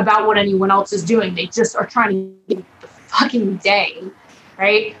shit about what anyone else is doing. They just are trying to get the fucking day,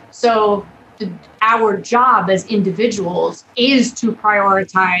 right? So our job as individuals is to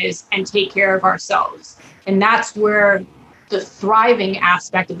prioritize and take care of ourselves. And that's where the thriving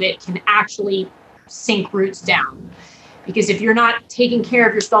aspect of it can actually sink roots down. Because if you're not taking care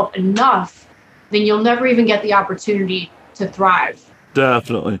of yourself enough, then you'll never even get the opportunity to thrive.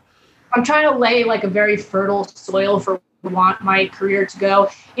 Definitely. I'm trying to lay like a very fertile soil for want my career to go.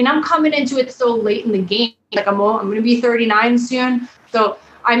 And I'm coming into it so late in the game. Like I'm going to be 39 soon. So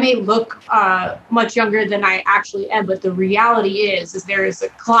I may look much younger than I actually am, but the reality is there is a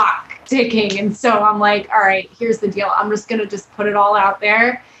clock ticking. And so I'm like, all right, here's the deal. I'm just going to just put it all out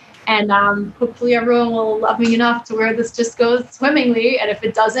there. And hopefully everyone will love me enough to where this just goes swimmingly. And if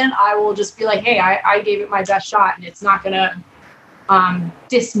it doesn't, I will just be like, hey, I gave it my best shot. And it's not going to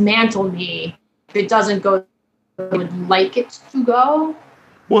dismantle me if it doesn't go I would like it to go.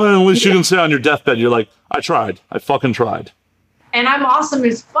 Well, at least you can say on your deathbed, you're like, I tried. I fucking tried. and I'm awesome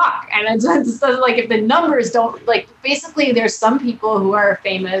as fuck. And it's like, if the numbers don't, like, basically there's some people who are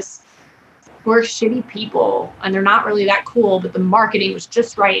famous who are shitty people and they're not really that cool, but the marketing was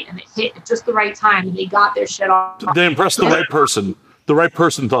just right and it hit at just the right time and they got their shit off. They impressed the right person. The right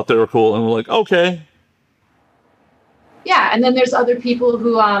person thought they were cool and were like, okay. Yeah, and then there's other people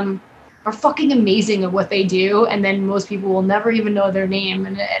who are fucking amazing at what they do, and then most people will never even know their name.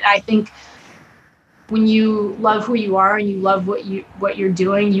 And I think when you love who you are and you love what you're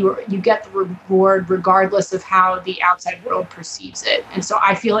doing, you get the reward regardless of how the outside world perceives it. And so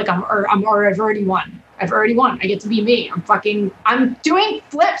I feel like I've already won. I've already won. I get to be me. I'm doing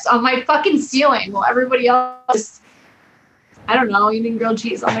flips on my fucking ceiling while everybody else, I don't know, eating grilled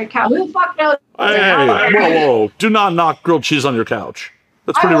cheese on their couch. Who the fuck knows? Hey, whoa. Do not knock grilled cheese on your couch.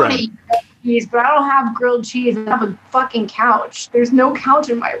 That's pretty rad. Eat grilled cheese, but I don't have grilled cheese. I have a fucking couch. There's no couch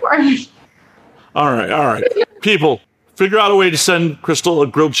in my room. All right. People, figure out a way to send Crystal a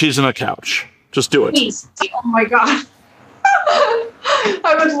grilled cheese and a couch. Just do it. Please. Oh my God.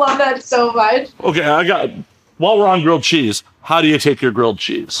 I would love that so much. Okay, while we're on grilled cheese, how do you take your grilled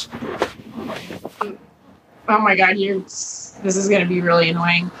cheese? Oh my God, this is going to be really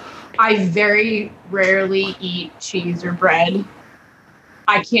annoying. I very rarely eat cheese or bread.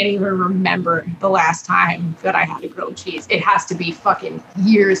 I can't even remember the last time that I had a grilled cheese. It has to be fucking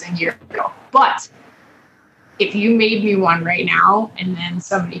years and years ago. But if you made me one right now and then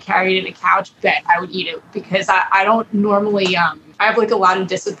somebody carried it in a couch, bet I would eat it, because I don't normally, I have like a lot of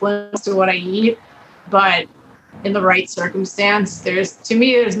discipline as to what I eat, but in the right circumstance, there's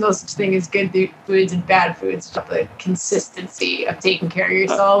no such thing as good foods and bad foods, just the consistency of taking care of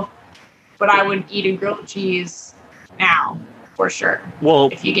yourself. But I would eat a grilled cheese now. For sure. Well,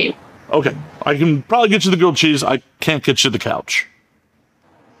 if you gave. Okay. I can probably get you the grilled cheese. I can't get you the couch.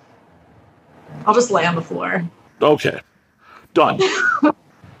 I'll just lay on the floor. Okay. Done.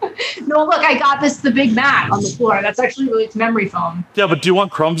 No, look, I got the big mat on the floor. That's actually it's memory foam. Yeah, but do you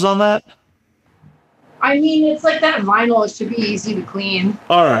want crumbs on that? I mean, it's like that vinyl. It should be easy to clean.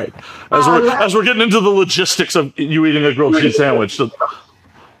 All right. As we're getting into the logistics of you eating a grilled cheese sandwich.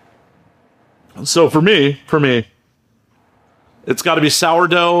 So for me, it's got to be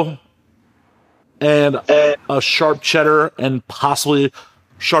sourdough and a sharp cheddar and possibly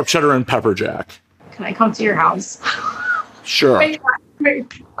sharp cheddar and pepper jack. Can I come to your house? Sure.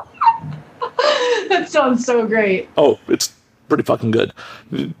 That sounds so great. Oh, it's pretty fucking good.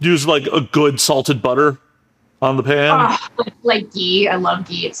 Use like a good salted butter on the pan. Like ghee. I love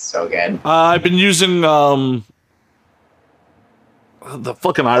ghee. It's so good. I've been using the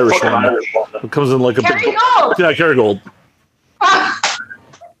fucking Irish one. It comes in like a Kerrygold. Yeah, Kerrygold.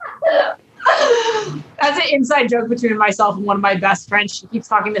 That's an inside joke between myself and one of my best friends. She keeps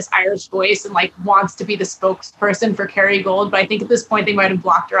talking this Irish voice and like wants to be the spokesperson for Kerrygold, but I think at this point they might have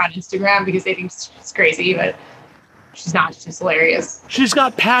blocked her on Instagram because they think she's crazy, but she's not. She's hilarious. She's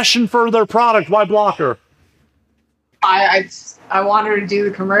got passion for their product. Why block her? I want her to do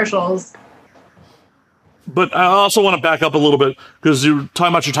the commercials. But I also want to back up a little bit because you're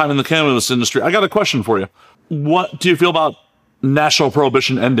talking about your time in the cannabis industry. I got a question for you. What do you feel about national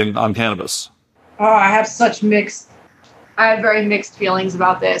prohibition ending on cannabis? Oh, I have very mixed feelings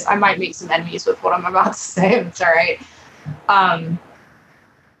about this. I might make some enemies with what I'm about to say. It's all right.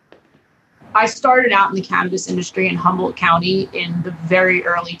 I started out in the cannabis industry in Humboldt County in the very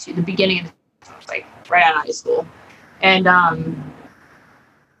the beginning of like right out of high school. And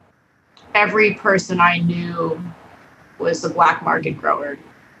every person I knew was a black market grower.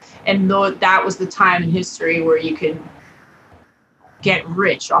 And that was the time in history where you could get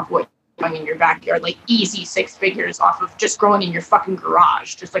rich off what you're growing in your backyard, like easy 6 figures off of just growing in your fucking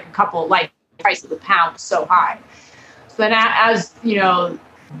garage, just like a couple, like the price of the pound was so high. So then as,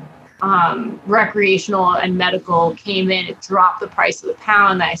 recreational and medical came in, it dropped the price of the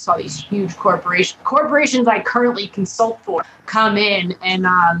pound. And I saw these huge corporations I currently consult for come in and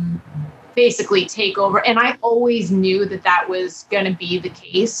basically take over. And I always knew that was going to be the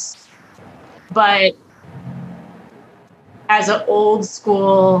case. But as an old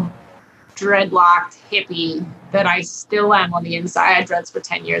school dreadlocked hippie that I still am on the inside, I had dreads for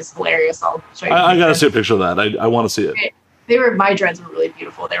 10 years. It's hilarious. I'll show you. I got to see a picture of that. I want to see it. My dreads were really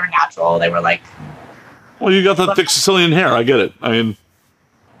beautiful. They were natural. They were like... Well, you got that thick Sicilian hair. I get it. I mean...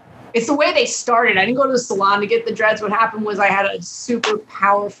 It's the way they started. I didn't go to the salon to get the dreads. What happened was I had a super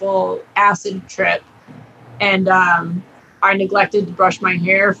powerful acid trip. And I neglected to brush my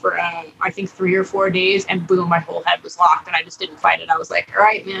hair for, I think, 3 or 4 days. And boom, my whole head was locked. And I just didn't fight it. I was like, all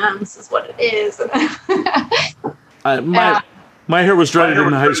right, man, this is what it is. My hair was dreaded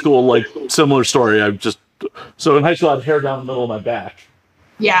in high school. Like, similar story. I just So in high school, I had hair down the middle of my back.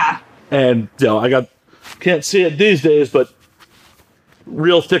 Yeah. And, can't see it these days, but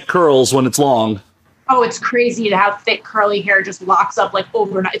real thick curls when it's long. Oh, it's crazy to have thick curly hair just locks up like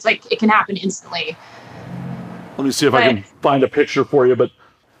overnight. It's like it can happen instantly. Let me see if I can find a picture for you, but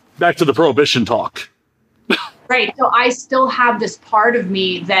back to the Prohibition talk. Right. So I still have this part of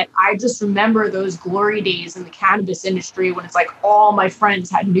me that I just remember those glory days in the cannabis industry when it's like all my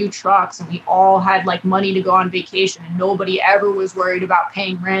friends had new trucks and we all had like money to go on vacation and nobody ever was worried about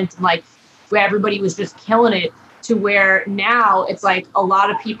paying rent and like everybody was just killing it, to where now it's like a lot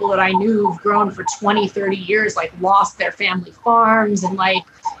of people that I knew who've grown for 20, 30 years, like lost their family farms. And like,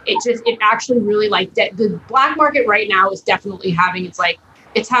 it actually really like the black market right now is definitely having,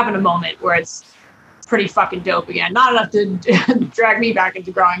 it's having a moment where it's pretty fucking dope again. Not enough to drag me back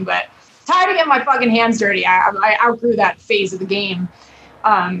into growing, but tired of getting my fucking hands dirty. I outgrew that phase of the game.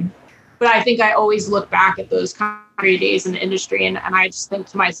 But I think I always look back at those country days in the industry and I just think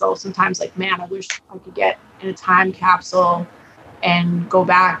to myself sometimes like, man, I wish I could get in a time capsule and go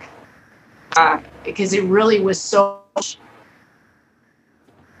back because it really was so much,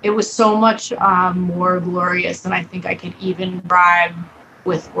 more glorious than I think I could even describe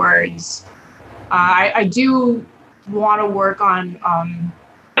with words. I do want to work on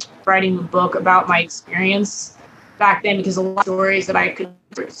writing a book about my experience back then because a lot of stories that I could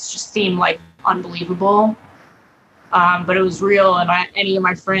just seem like unbelievable, but it was real. And any of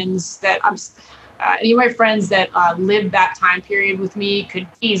my friends that lived that time period with me could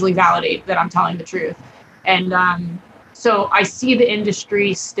easily validate that I'm telling the truth. And so I see the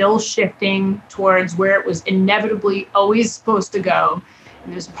industry still shifting towards where it was inevitably always supposed to go.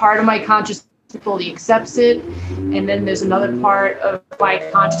 And there's a part of my consciousness that fully accepts it. And then there's another part of my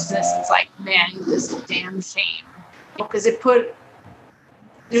consciousness that's like, man, this is a damn shame. Because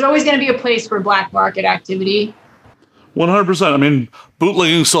there's always going to be a place for black market activity. 100%. I mean,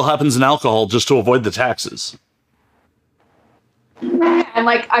 bootlegging still happens in alcohol just to avoid the taxes. And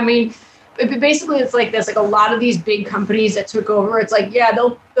like, I mean, basically it's like this, like a lot of these big companies that took over, it's like, yeah,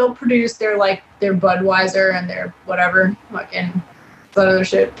 they'll produce their Budweiser and their whatever, fucking other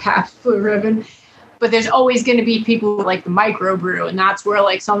shit, Pabst Blue Ribbon. But there's always going to be people like the microbrew. And that's where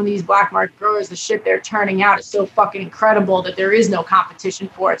like some of these black market growers, the shit they're turning out is so fucking incredible that there is no competition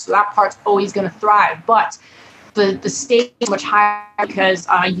for it. So that part's always going to thrive. But the stake is much higher because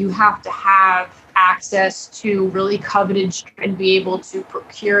you have to have access to really coveted and be able to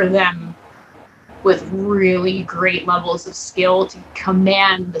procure them with really great levels of skill to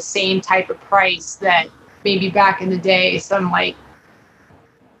command the same type of price that maybe back in the day some like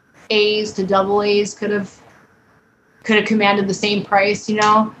A's to double A's could have commanded the same price, you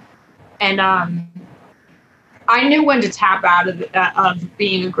know? And I knew when to tap out of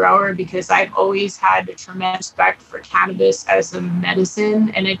being a grower because I've always had a tremendous respect for cannabis as a medicine.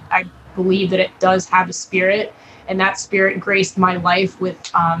 And I believe that it does have a spirit, and that spirit graced my life with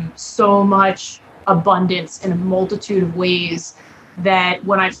so much abundance in a multitude of ways that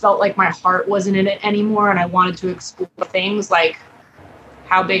when I felt like my heart wasn't in it anymore and I wanted to explore things like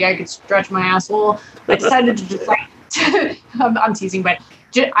how big I could stretch my asshole, I decided to just like, I'm teasing, but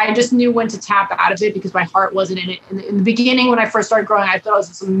I just knew when to tap out of it because my heart wasn't in it. In the beginning, when I first started growing, I thought it was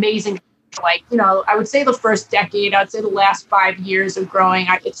this amazing, like, you know, I would say the first decade, I'd say the last 5 years of growing,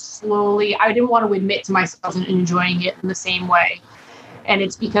 I didn't want to admit to myself and enjoying it in the same way. And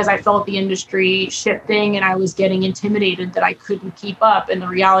it's because I felt the industry shifting and I was getting intimidated that I couldn't keep up. And the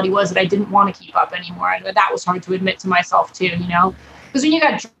reality was that I didn't want to keep up anymore. And that was hard to admit to myself too, you know? Because when you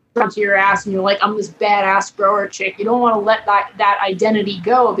got drugged to your ass and you're like, I'm this badass grower chick, you don't want to let that identity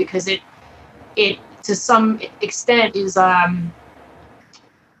go because it to some extent is,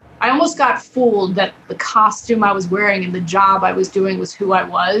 I almost got fooled that the costume I was wearing and the job I was doing was who I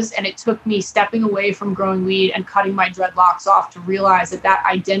was. And it took me stepping away from growing weed and cutting my dreadlocks off to realize that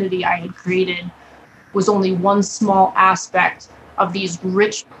identity I had created was only one small aspect of these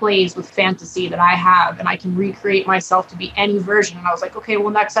rich plays with fantasy that I have, and I can recreate myself to be any version. And I was like, okay,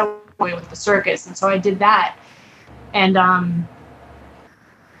 well, next I went away with the circus. And so I did that. And I'm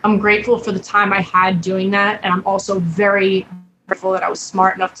grateful for the time I had doing that. And I'm also very grateful that I was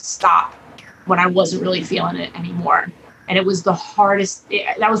smart enough to stop when I wasn't really feeling it anymore. And it was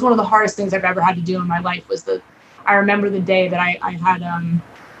that was one of the hardest things I've ever had to do in my life I remember the day that I had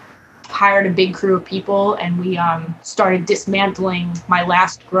hired a big crew of people and we started dismantling my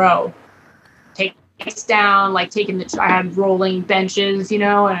last grow, taking it down, like I had rolling benches, you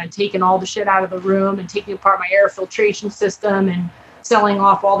know, and I'd taken all the shit out of the room and taking apart my air filtration system and selling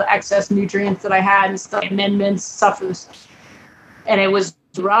off all the excess nutrients that I had and stuff, amendments, stuff. And it was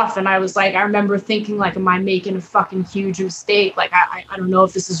rough. And I was like, I remember thinking, like, am I making a fucking huge mistake? Like, I don't know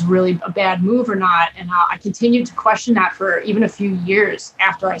if this is really a bad move or not. And I continued to question that for even a few years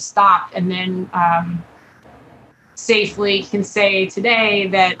after I stopped. And then safely can say today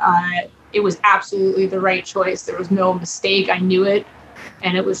that it was absolutely the right choice. There was no mistake. I knew it.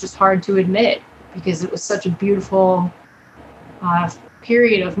 And it was just hard to admit because it was such a beautiful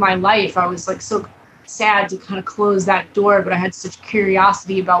period of my life. I was like so sad to kind of close that door, but I had such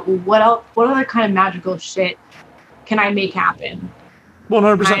curiosity about, well, what other kind of magical shit can I make happen?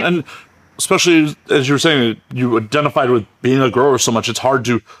 100%. And especially as you were saying, you identified with being a grower so much, it's hard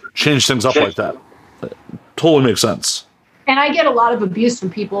to change things up like that. It totally makes sense. And I get a lot of abuse from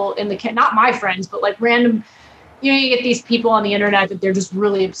people in the, not my friends, but like random, you know, you get these people on the internet that they're just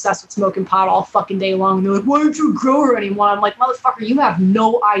really obsessed with smoking pot all fucking day long. And they're like, why aren't you a grower anymore? I'm like, motherfucker, you have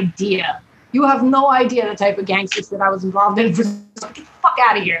no idea. You have no idea the type of gangsters that I was involved in. Get the fuck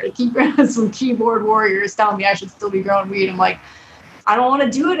out of here. Keep some keyboard warriors telling me I should still be growing weed. I'm like, I don't want to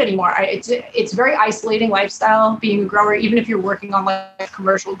do it anymore. It's a very isolating lifestyle being a grower. Even if you're working on like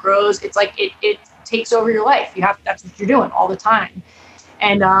commercial grows, it's like it takes over your life. That's what you're doing all the time.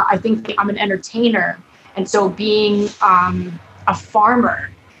 And I think I'm an entertainer. And so being a farmer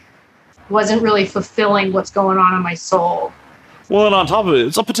wasn't really fulfilling what's going on in my soul. Well, and on top of it,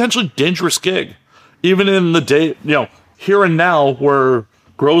 it's a potentially dangerous gig. Even in the day, here and now where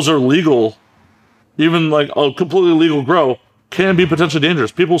grows are legal, even like a completely legal grow can be potentially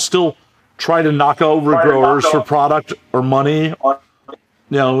dangerous. People still try to knock over growers for product or money.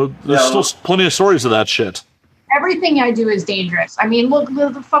 There's still plenty of stories of that shit. Everything I do is dangerous. I mean, look,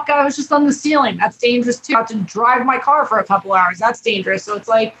 the fuck, I was just on the ceiling. That's dangerous too. I have to drive my car for a couple hours. That's dangerous. So it's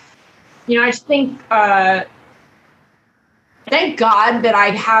like, I just think, thank God that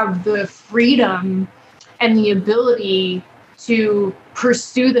I have the freedom and the ability to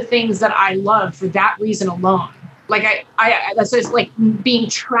pursue the things that I love for that reason alone. Like that's just like being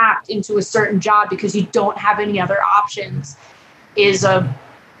trapped into a certain job because you don't have any other options is a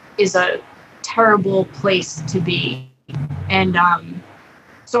terrible place to be. And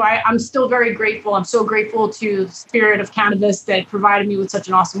so I'm still very grateful. I'm so grateful to the spirit of cannabis that provided me with such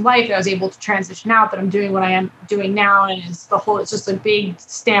an awesome life. I was able to transition out, that I'm doing what I am doing now. And it's just a big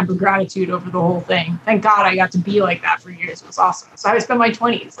stamp of gratitude over the whole thing. Thank God I got to be like that for years. It was awesome. So I spent my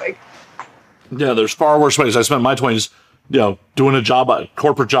 20s yeah, there's far worse ways. I spent my 20s, doing a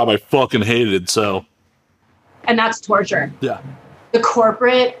corporate job I fucking hated. So. And that's torture. Yeah. The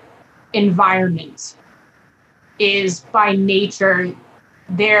corporate environment is by nature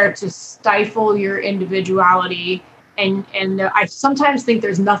there to stifle your individuality. And I sometimes think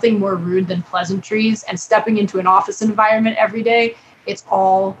there's nothing more rude than pleasantries, and stepping into an office environment every day, it's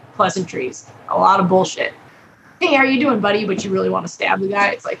all pleasantries, a lot of bullshit. Hey, how are you doing, buddy? But you really want to stab the guy?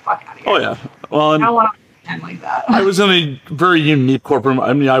 It's like, fuck out of here. Oh, yeah. Well, I don't want to pretend like that. I was in a very unique corporate.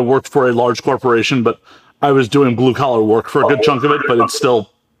 I mean, I worked for a large corporation, but I was doing blue collar work for a good chunk of it, but it's still,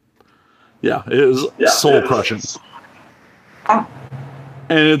 it is soul crushing. And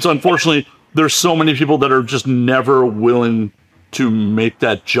it's unfortunately, there's so many people that are just never willing to make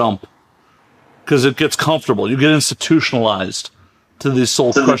that jump because it gets comfortable. You get institutionalized to these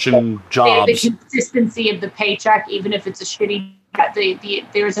soul crushing jobs. The consistency of the paycheck, even if it's a shitty,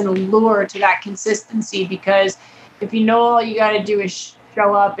 there's an allure to that consistency, because if you know all you got to do is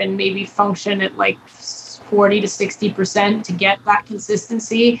show up and maybe function at like 40 to 60% to get that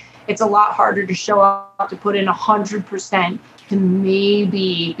consistency, it's a lot harder to show up to put in 100% to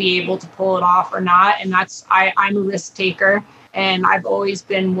maybe be able to pull it off or not. And that's, I'm a risk taker, and I've always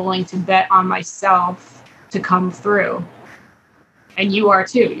been willing to bet on myself to come through. And you are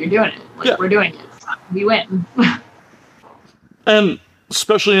too. You're doing it. We're doing it. We win. And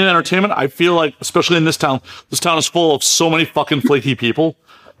especially in entertainment, I feel like, especially in this town is full of so many fucking flaky people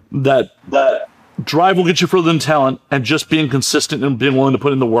that drive will get you further than talent, and just being consistent and being willing to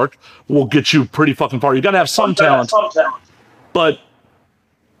put in the work will get you pretty fucking far. You got to have some talent. But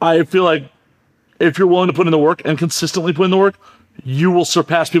I feel like if you're willing to put in the work and consistently put in the work, you will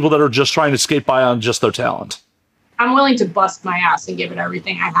surpass people that are just trying to skate by on just their talent. I'm willing to bust my ass and give it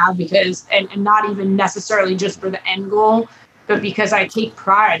everything I have, because, and not even necessarily just for the end goal, but because I take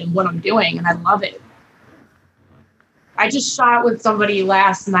pride in what I'm doing and I love it. I just shot with somebody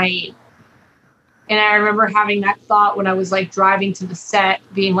last night, and I remember having that thought when I was like driving to the set,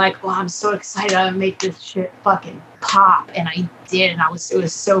 being like, well, I'm so excited to make this shit fucking pop. And I did, and it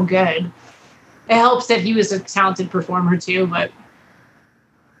was so good. It helps that he was a talented performer too, but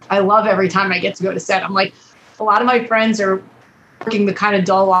I love every time I get to go to set. I'm like, a lot of my friends are working the kind of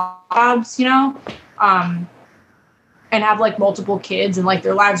dull jobs, and and have like multiple kids, and like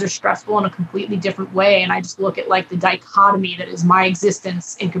their lives are stressful in a completely different way. And I just look at like the dichotomy that is my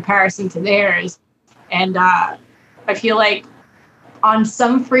existence in comparison to theirs. And I feel like on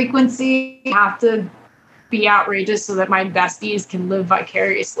some frequency, I have to be outrageous so that my besties can live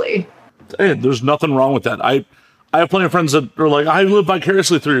vicariously. Hey, there's nothing wrong with that. I have plenty of friends that are like, I live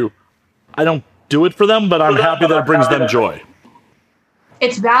vicariously through you. I don't do it for them, but I'm happy that it brings them joy.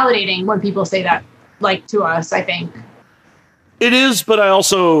 It's validating when people say that, like, to us, I think. It is, but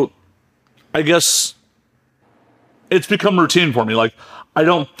I guess it's become routine for me. Like, I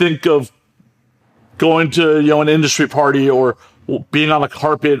don't think of going to, an industry party or being on a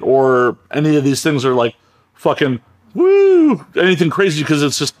carpet or any of these things are like fucking woo, anything crazy, because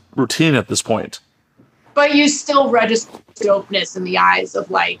it's just routine at this point. But you still register dopeness in the eyes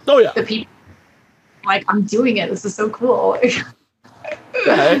of like the people. Like, I'm doing it. This is so cool.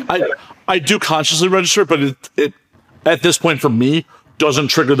 I do consciously register, but it at this point for me doesn't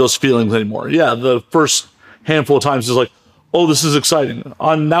trigger those feelings anymore. Yeah, the first handful of times is like, oh, this is exciting.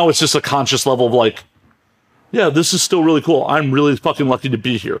 Now it's just a conscious level of like, yeah, this is still really cool. I'm really fucking lucky to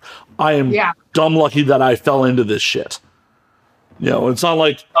be here. I am dumb lucky that I fell into this shit. It's not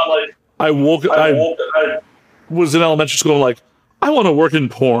like I was in elementary school and like, I want to work in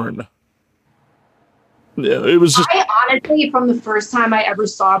porn. Yeah, it was just. I honestly, from the first time I ever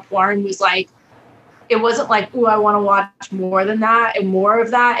saw porn, was like, it wasn't like, ooh, I want to watch more than that and more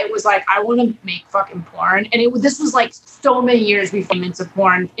of that. It was like, I want to make fucking porn. And this was like so many years before I came into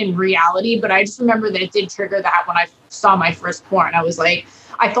porn in reality. But I just remember that it did trigger that when I saw my first porn. I was like,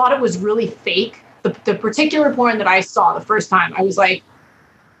 I thought it was really fake. The particular porn that I saw the first time, I was like,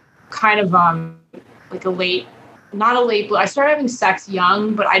 kind of like I started having sex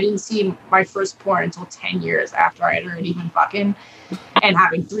young, but I didn't see my first porn until 10 years after I had already been fucking and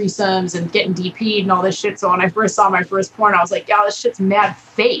having threesomes and getting DP'd and all this shit. So when I first saw my first porn, I was like, yeah, this shit's mad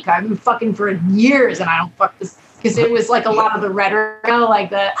fake. I've been fucking for years and I don't fuck this. Because it was like a lot of the rhetoric, like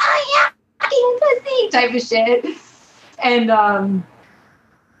the, oh yeah, fucking pussy type of shit. And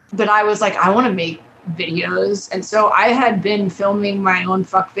that I was like, I want to make videos. And so I had been filming my own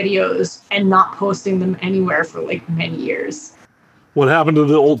fuck videos and not posting them anywhere for like many years. What happened to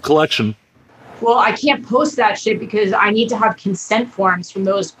the old collection? Well, I can't post that shit because I need to have consent forms from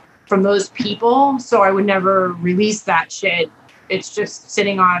those people. So I would never release that shit. It's just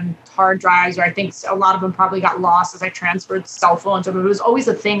sitting on hard drives, or I think a lot of them probably got lost as I transferred cell phones. It was always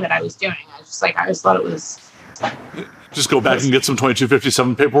a thing that I was doing. I just thought it was. Just go back and get some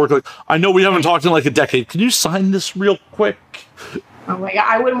 2257 paperwork. Like, I know we haven't talked in like a decade. Can you sign this real quick? Oh my God,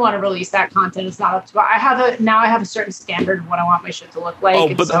 I wouldn't want to release that content. It's not up to. I have a certain standard of what I want my shit to look like.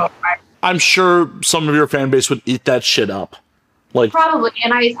 Oh, but I'm sure some of your fan base would eat that shit up. Like, probably.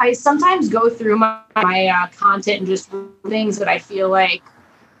 And I sometimes go through my content and just things that I feel like,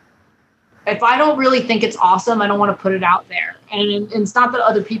 if I don't really think it's awesome, I don't want to put it out there. And it's not that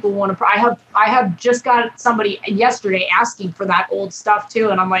other people want to. I have just got somebody yesterday asking for that old stuff too,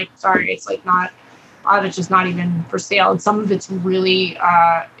 and I'm like, sorry, it's like not. A lot of it's just not even for sale, and some of it's really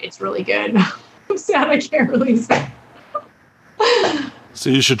good. I'm sad I can't release it. So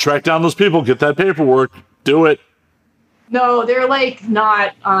you should track down those people, get that paperwork, do it. No, they're like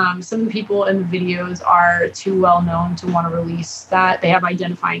not. Some of the people in the videos are too well known to want to release that. They have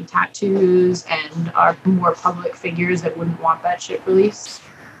identifying tattoos and are more public figures that wouldn't want that shit released.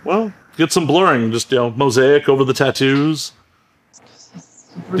 Well, get some blurring, just mosaic over the tattoos.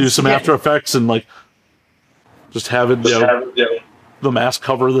 Do some After Effects and like just have it. The mask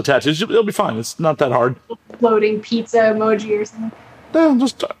cover the tattoos. It'll be fine. It's not that hard. Floating pizza emoji or something. Yeah,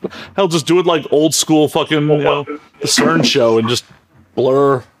 just do it like old school fucking, the CERN show and just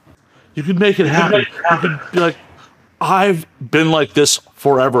blur. You can make it happen. You can be like, I've been like this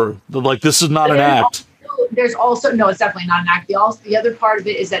forever. Like, this is not an act. There's also, no, it's definitely not an act. The other part of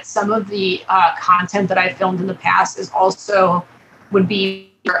it is that some of the content that I filmed in the past is also would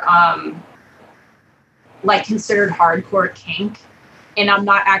be like considered hardcore kink. And I'm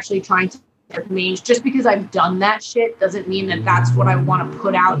not actually trying to just because I've done that shit doesn't mean that that's what I want to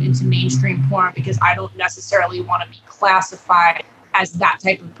put out into mainstream porn, because I don't necessarily want to be classified as that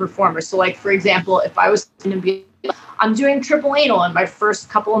type of performer. So like, for example, if I was going to be, I'm doing triple anal in my first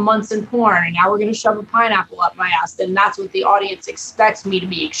couple of months in porn, and now we're going to shove a pineapple up my ass, then that's what the audience expects me to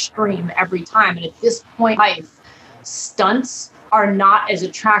be extreme every time. And at this point in life, stunts are not as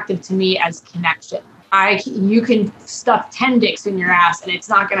attractive to me as connection. You can stuff 10 dicks in your ass and it's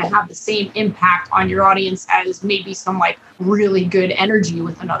not going to have the same impact on your audience as maybe some like really good energy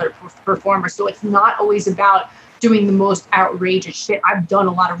with another performer. So it's not always about doing the most outrageous shit. I've done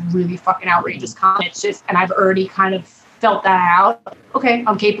a lot of really fucking outrageous content. It's just, and I've already kind of felt that out. Okay,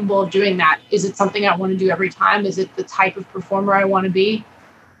 I'm capable of doing that. Is it something I want to do every time? Is it the type of performer I want to be?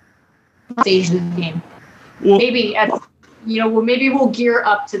 Stage of the game. Well, maybe maybe we'll gear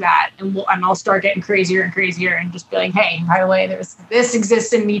up to that, and I'll start getting crazier and crazier, and just be like, hey, by the way, this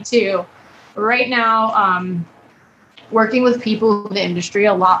exists in me too. Right now, working with people in the industry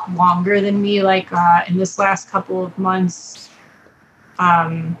a lot longer than me, like in this last couple of months,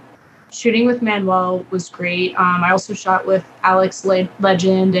 shooting with Manuel was great. I also shot with Alex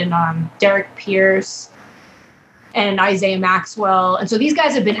Legend and Derek Pierce and Isaiah Maxwell. And so these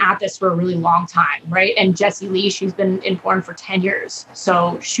guys have been at this for a really long time, right? And Jessie Lee, she's been in porn for 10 years.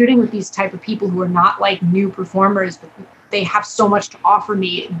 So shooting with these type of people who are not like new performers, but they have so much to offer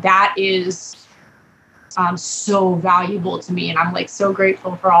me, that is so valuable to me. And I'm like so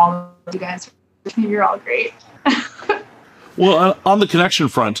grateful for all of you guys. You're all great. Well, on the connection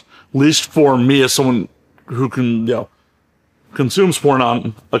front, at least for me as someone who consumes porn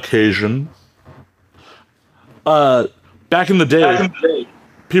on occasion, back in the day,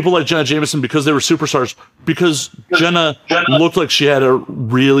 people like Jenna Jameson, because they were superstars, because Jenna looked like she had a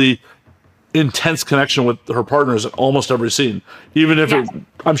really intense connection with her partners in almost every scene. Even if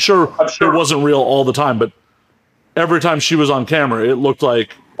I'm sure it wasn't real all the time, but every time she was on camera, it looked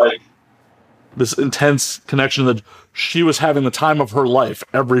like this intense connection that she was having the time of her life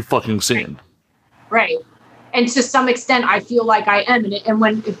every fucking scene. Right. And to some extent, I feel like I am. And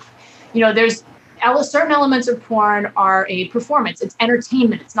when, there's certain elements of porn are a performance. It's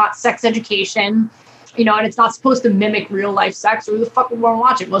entertainment. It's not sex education, and it's not supposed to mimic real life sex, or who the fuck would want to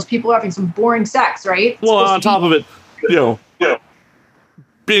watch it? Most people are having some boring sex, right? Well, on top of it,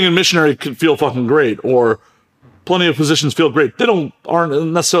 being a missionary can feel fucking great, or plenty of positions feel great. They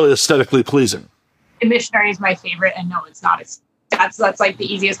aren't necessarily aesthetically pleasing. A missionary is my favorite, and no, it's not. That's like the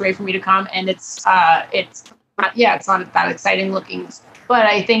easiest way for me to come, and it's not that exciting looking. But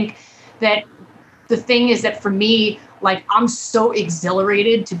I think that the thing is that for me, like, I'm so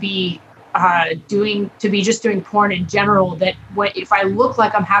exhilarated to be just doing porn in general, that if I look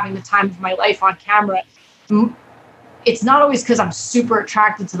like I'm having the time of my life on camera, it's not always because I'm super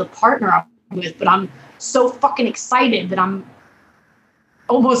attracted to the partner I'm with, but I'm so fucking excited that I'm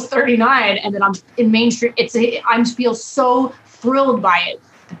almost 39 and that I'm in mainstream. I feel so thrilled by it.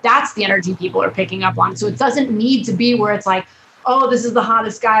 That's the energy people are picking up on. So it doesn't need to be where it's like, oh, this is the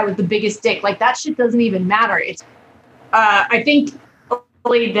hottest guy with the biggest dick. Like, that shit doesn't even matter. It's, I think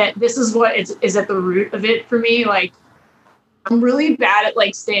that this is what is at the root of it for me. Like, I'm really bad at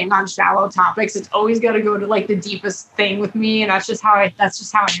like staying on shallow topics. It's always got to go to like the deepest thing with me, and that's just how I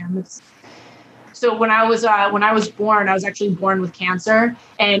am. So when I was born, I was actually born with cancer,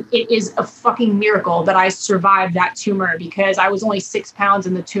 and it is a fucking miracle that I survived that tumor, because I was only 6 pounds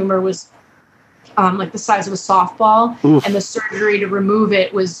and the tumor was like the size of a softball. Oof. And the surgery to remove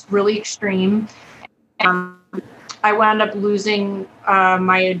it was really extreme. I wound up losing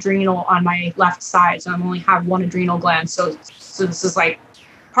my adrenal on my left side, so I only have one adrenal gland. So this is like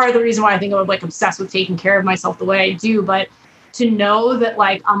part of the reason why I think I'm like obsessed with taking care of myself the way I do. But to know that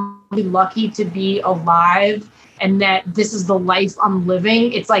like I'm really lucky to be alive and that this is the life I'm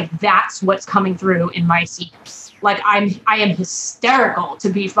living, it's like that's what's coming through in my scenes. Like I am hysterical to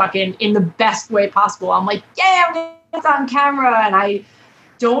be fucking in the best way possible. I'm like, yeah, it's on camera, and I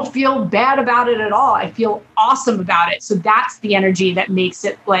don't feel bad about it at all. I feel awesome about it. So that's the energy that makes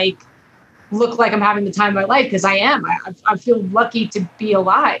it like look like I'm having the time of my life, because I am. I feel lucky to be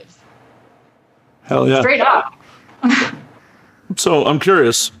alive. Hell yeah. Straight up. So I'm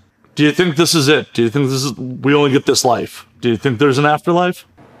curious, do you think this is it? Do you think we only get this life? Do you think there's an afterlife?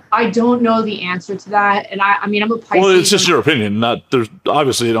 I don't know the answer to that. And I mean, I'm a Pisces. Well, it's just your opinion.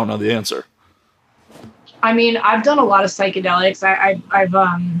 Obviously you don't know the answer. I mean, I've done a lot of psychedelics.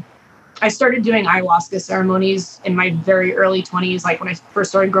 I started doing ayahuasca ceremonies in my very early 20s, like when I first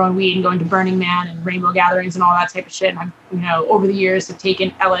started growing weed and going to Burning Man and rainbow gatherings and all that type of shit. And I've, over the years have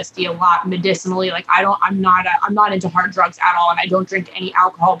taken LSD a lot medicinally. Like I'm not into hard drugs at all, and I don't drink any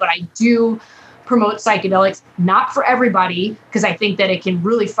alcohol, but I do promote psychedelics, not for everybody, because I think that it can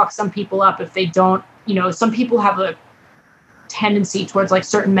really fuck some people up if they don't, some people have a tendency towards like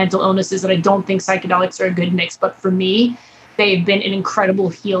certain mental illnesses that I don't think psychedelics are a good mix. But for me, they've been an incredible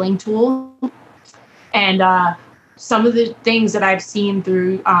healing tool. And some of the things that I've seen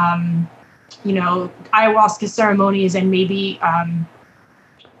through, ayahuasca ceremonies and maybe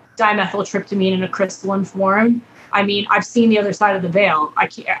dimethyltryptamine in a crystalline form. I mean, I've seen the other side of the veil. I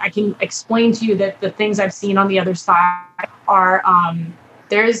can explain to you that the things I've seen on the other side are,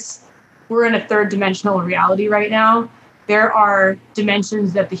 we're in a third dimensional reality right now. There are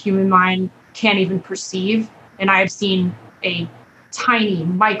dimensions that the human mind can't even perceive. and I've seen a tiny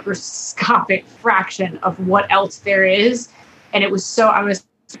microscopic fraction of what else there is. And it was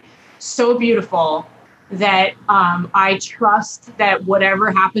so beautiful that I trust that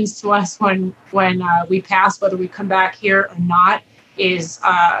whatever happens to us when we pass, whether we come back here or not, is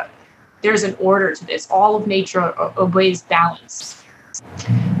there's an order to this. All of nature obeys balance.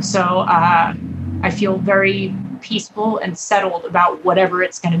 So I feel very peaceful and settled about whatever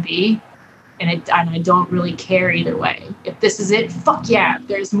it's going to be. And I don't really care either way. If this is it, fuck yeah. If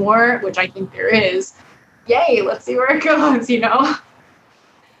there's more, which I think there is, yay, let's see where it goes, you know?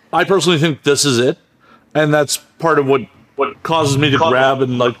 I personally think this is it. And that's part of what causes me to grab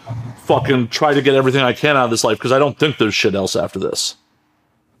and like fucking try to get everything I can out of this life, because I don't think there's shit else after this.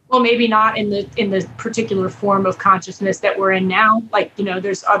 Well, maybe not in the particular form of consciousness that we're in now. Like, you know,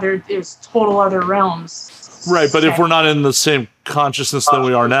 there's total other realms. Right, but if we're not in the same consciousness that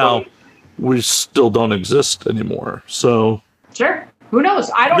we are now, we still don't exist anymore. So sure. Who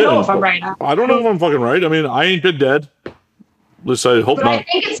knows? I don't know if I'm right. I don't know if I'm fucking right. I mean, I ain't been dead. At least I hope not. I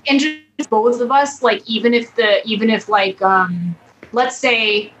think it's interesting, both of us, like, even if let's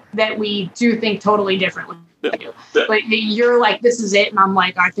say that we do think totally differently. Yeah. But you're like, this is it, and I'm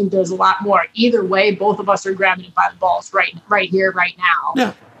like, I think there's a lot more. Either way, both of us are grabbing it by the balls right here, right now.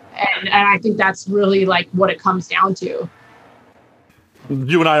 Yeah. And I think that's really like what it comes down to.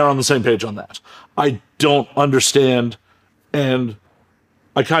 You and I are on the same page on that. I don't understand, and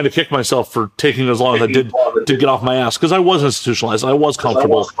I kind of kick myself for taking as long as I did to get off my ass, because I was institutionalized. I was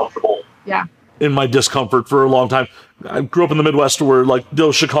comfortable. Yeah. In my discomfort for a long time. I grew up in the Midwest where, like,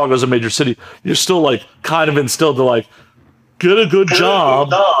 though Chicago's a major city, you're still, like, kind of instilled to, like, get a good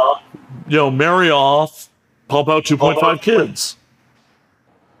job, you know, marry off, pump out 2.5 kids.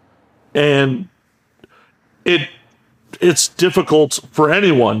 And it's difficult for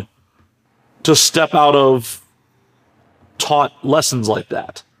anyone to step out of taught lessons like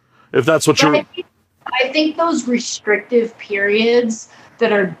that. If that's what you're... I think those restrictive periods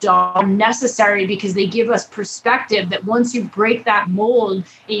that are dumb necessary, because they give us perspective that once you break that mold and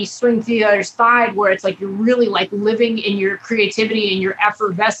you swing to the other side, where it's like you're really like living in your creativity and your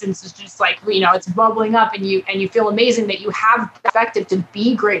effervescence is just like, you know, it's bubbling up, and you feel amazing that you have perspective to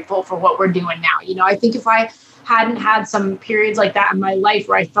be grateful for what we're doing now. You know, I think if I hadn't had some periods like that in my life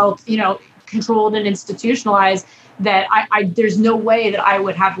where I felt, you know, controlled and institutionalized, that I there's no way that I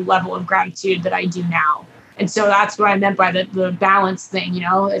would have the level of gratitude that I do now. And so that's what I meant by the balance thing, you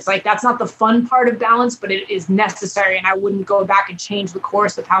know? It's like, that's not the fun part of balance, but it is necessary. And I wouldn't go back and change the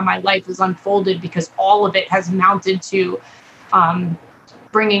course of how my life has unfolded, because all of it has amounted to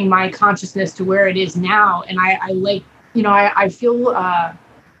bringing my consciousness to where it is now. And I like, you know, I feel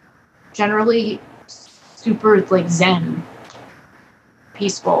generally super like Zen,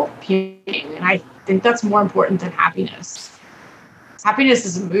 peaceful, and I think that's more important than happiness. Happiness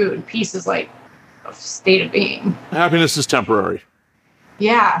is a mood. Peace is like a state of being. Happiness is temporary.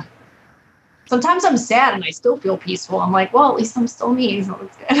 Yeah. Sometimes I'm sad and I still feel peaceful. I'm like, well, at least I'm still me. So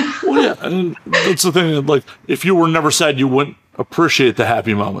it's good. Well, yeah, and that's the thing. Like, if you were never sad, you wouldn't appreciate the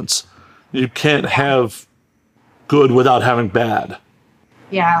happy moments. You can't have good without having bad.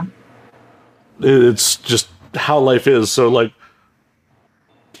 Yeah. It's just how life is. So, like,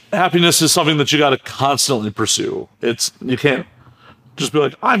 happiness is something that you got to constantly pursue. You can't just be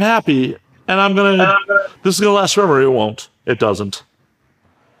like, I'm happy and this is gonna last forever. It won't. It doesn't.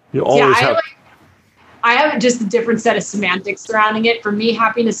 You always have. I have just a different set of semantics surrounding it. For me,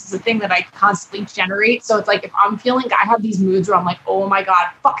 happiness is a thing that I constantly generate. So it's like, if I'm feeling, I have these moods where I'm like, oh my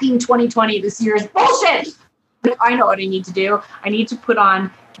God, fucking 2020, this year is bullshit. I know what I need to do. I need to put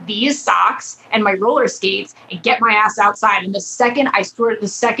on these socks and my roller skates and get my ass outside. And the second I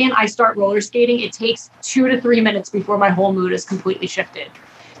start roller skating, it takes 2 to 3 minutes before my whole mood is completely shifted.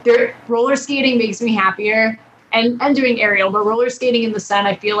 Roller skating makes me happier, and doing aerial, but roller skating in the sun,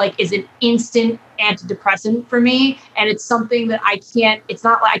 I feel like, is an instant antidepressant for me. And it's something that it's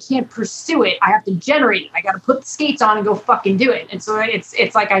not like I can't pursue it. I have to generate it. I got to put the skates on and go fucking do it. And so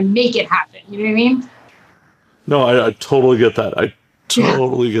it's like I make it happen. You know what I mean? No, I totally get that. I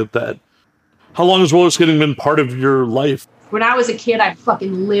totally get that. How long has roller skating been part of your life? When I was a kid, I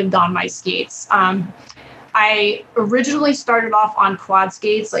fucking lived on my skates. I originally started off on quad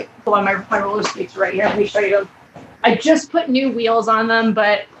skates, like pull on my roller skates right here. Let me show you them. I just put new wheels on them,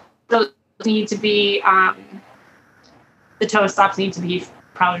 but those need to be, the toe stops need to be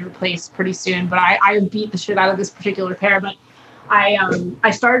probably replaced pretty soon. But I beat the shit out of this particular pair. But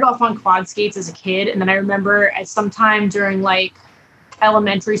I started off on quad skates as a kid, and then I remember at some time during like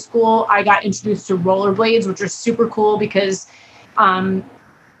elementary school, I got introduced to rollerblades, which are super cool because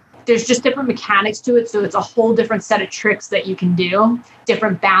there's just different mechanics to it. So it's a whole different set of tricks that you can do,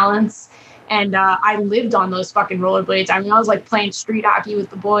 different balance. And I lived on those fucking rollerblades. I mean, I was like playing street hockey with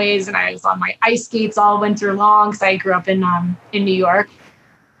the boys, and I was on my ice skates all winter long because I grew up in New York,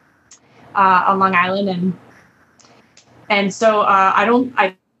 on Long Island, and so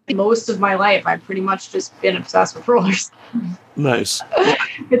most of my life I've pretty much just been obsessed with rollers. Nice.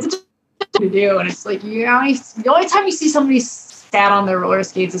 It's a thing to do, and it's like the only time you see somebody sat on their roller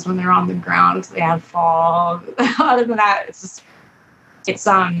skates is when they're on the ground because they have fall. Other than that, it's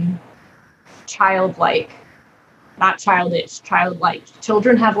childlike, not childish, childlike.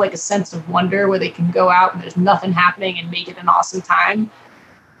 Children have like a sense of wonder where they can go out and there's nothing happening and make it an awesome time.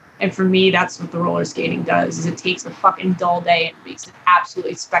 And for me, that's what the roller skating does, is it takes a fucking dull day and makes it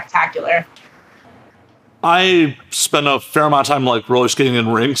absolutely spectacular. I spent a fair amount of time like roller skating in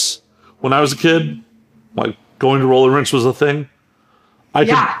rinks when I was a kid. Like going to roller rinks was a thing.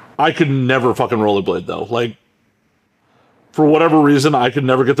 I could never fucking rollerblade though. Like for whatever reason, I could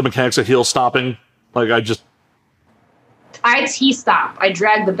never get the mechanics of heel stopping. Like I T-stop. I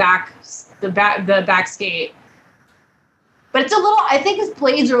drag the back skate. But it's a little, I think his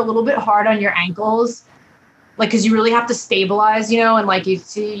blades are a little bit hard on your ankles. Like, because you really have to stabilize, and like you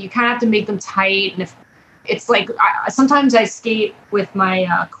kind of have to make them tight. And if it's like, sometimes I skate with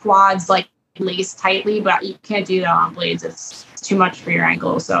my quads like laced tightly, but you can't do that on blades. It's too much for your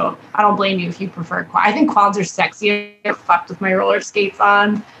ankles. So I don't blame you if you prefer quads. I think quads are sexy. I fucked with my roller skates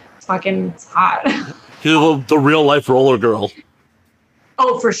on. It's hot. You're the real life roller girl.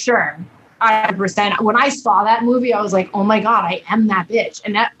 Oh, for sure. 100%. When I saw that movie, I was like, oh my God, I am that bitch.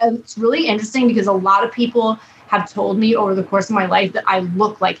 And it's really interesting because a lot of people have told me over the course of my life that I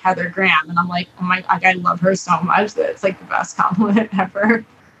look like Heather Graham. And I'm like, oh my God, I love her so much that it's like the best compliment ever.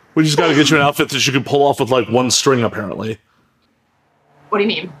 We just got to get you an outfit that you can pull off with like one string, apparently. What do you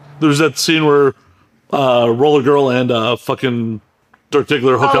mean? There's that scene where Roller Girl and fucking Dirk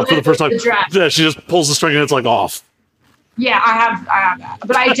Diggler hook up for the first time. Yeah, she just pulls the string and it's like off. Yeah, I have that.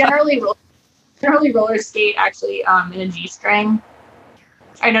 But I generally roller skate actually in a G-string.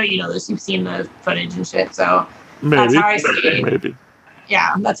 I know you know this. You've seen the footage and shit. So that's how I skate. Maybe.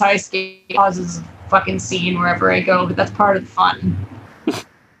 Yeah, that's how I skate. It causes a fucking scene wherever I go, but that's part of the fun. It's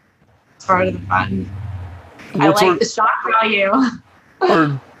part of the fun. I like the shock value.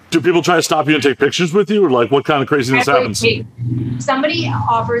 Or do people try to stop you and take pictures with you, or like what kind of craziness happens? Somebody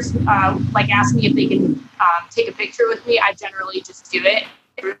offers, asks me if they can take a picture with me. I generally just do it.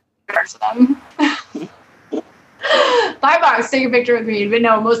 To them. $5, take a picture with me. But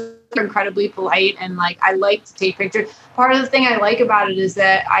no, most are incredibly polite, and like I like to take pictures. Part of the thing I like about it is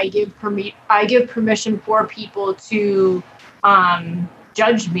that I give permission for people to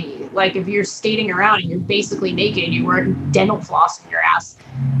judge me. Like if you're skating around and you're basically naked and you're wearing dental floss in your ass,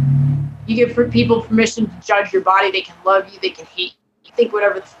 you give people permission to judge your body. They can love you, they can hate you, think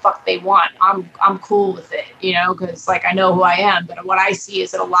whatever the fuck they want. I'm cool with it, because like I know who I am. But what I see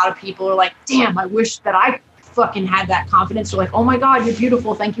is that a lot of people are like, damn, I wish that I fucking had that confidence. They're like, oh my God, you're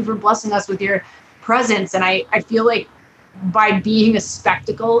beautiful, thank you for blessing us with your presence. And I feel like by being a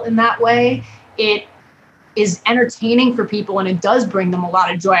spectacle in that way, it is entertaining for people, and it does bring them a lot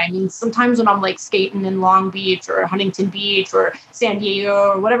of joy. I mean, sometimes when I'm like skating in Long Beach or Huntington Beach or San Diego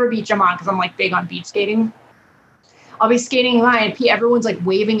or whatever beach I'm on, because I'm like big on beach skating, I'll be skating by and everyone's like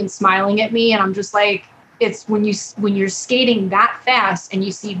waving and smiling at me, and I'm just like, it's when you're skating that fast and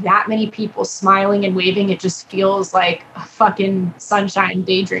you see that many people smiling and waving, it just feels like a fucking sunshine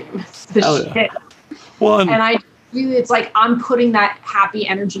daydream. Shit. Well, it's like I'm putting that happy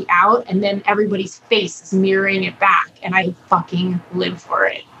energy out, and then everybody's face is mirroring it back, and I fucking live for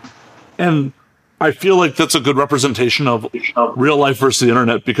it. And I feel like that's a good representation of real life versus the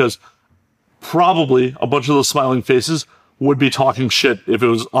internet, because probably a bunch of those smiling faces would be talking shit if it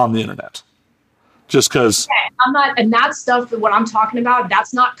was on the internet. Just because I'm not, and that stuff, what I'm talking about,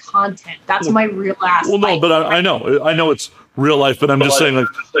 that's not content. That's my real ass. Well, no, but I know it's real life, but I'm just saying, like,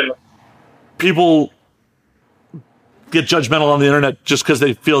 people get judgmental on the internet just because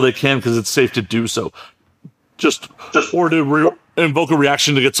they feel they can, because it's safe to do so. Or to invoke a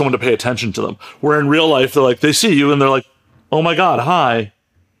reaction to get someone to pay attention to them. Where in real life, they're like, they see you and they're like, oh my God, hi.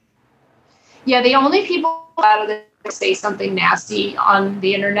 Yeah, the only people out of there say something nasty on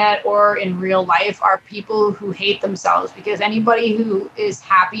the internet or in real life are people who hate themselves, because anybody who is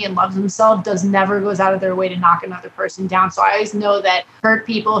happy and loves themselves never goes out of their way to knock another person down. So I always know that hurt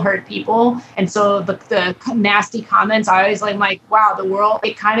people. And so the nasty comments, I always like, wow, the world,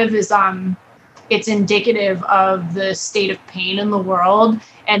 it kind of is, it's indicative of the state of pain in the world.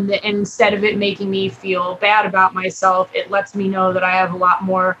 And instead of it making me feel bad about myself, it lets me know that I have a lot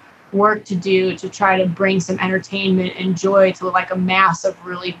more work to do to try to bring some entertainment and joy to like a mass of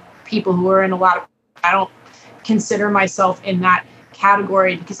really people who are in a lot of, I don't consider myself in that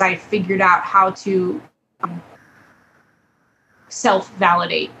category because I figured out how to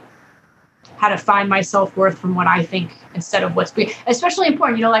self-validate, how to find my self-worth from what I think instead of what's being, especially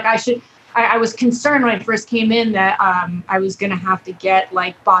important, you know, like I was concerned when I first came in that I was going to have to get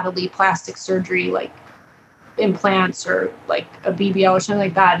like bodily plastic surgery, like implants or like a BBL or something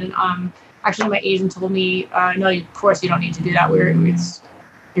like that. And actually my agent told me, no, of course you don't need to do that.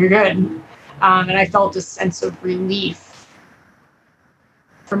 You're good. And I felt a sense of relief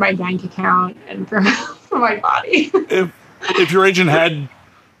for my bank account and for my body. If your agent had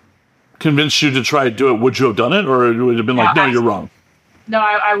convinced you to try to do it, would you have done it? Or it would have been like, no, you're wrong? No,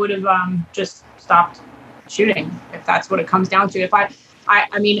 I would have just stopped shooting if that's what it comes down to. If I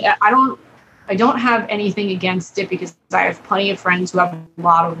mean, I don't have anything against it because I have plenty of friends who have a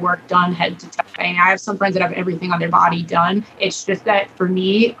lot of work done head to toe. I have some friends that have everything on their body done. It's just that for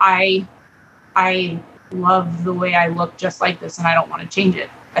me, I love the way I look just like this and I don't want to change it.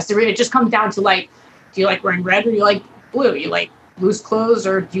 It just comes down to like, do you like wearing red or do you like blue? You like loose clothes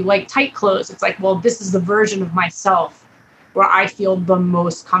or do you like tight clothes? It's like, well, this is the version of myself where I feel the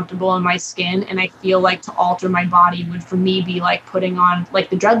most comfortable in my skin. And I feel like to alter my body would for me be like putting on like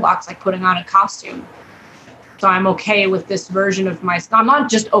the dreadlocks, like putting on a costume. So I'm okay with this version of myself. I'm not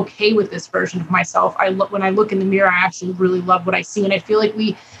just okay with this version of myself. When I look in the mirror, I actually really love what I see. And I feel like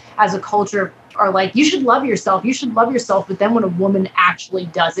we as a culture are like, you should love yourself. You should love yourself. But then when a woman actually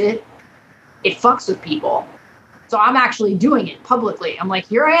does it, it fucks with people. So I'm actually doing it publicly. I'm like,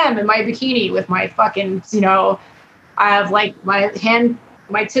 here I am in my bikini with my fucking, you know, I have like my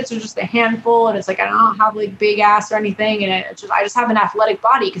tits are just a handful and it's like, I don't have like big ass or anything. And I just have an athletic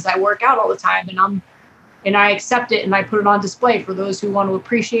body because I work out all the time and I accept it and I put it on display for those who want to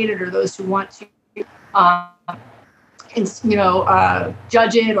appreciate it or those who want to,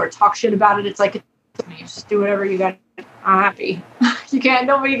 judge it or talk shit about it. It's like, you just do whatever you got. I'm happy.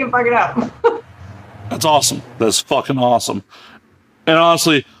 Nobody can fuck it up. That's awesome. That's fucking awesome. And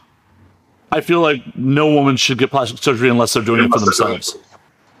honestly, I feel like no woman should get plastic surgery unless they're doing it for themselves.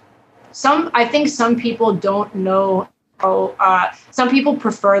 I think some people don't know. Some people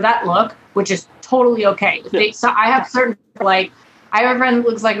prefer that look, which is totally okay. So I have certain, like, I have a friend that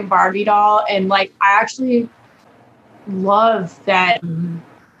looks like a Barbie doll, and like, I actually love that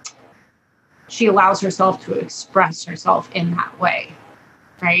she allows herself to express herself in that way,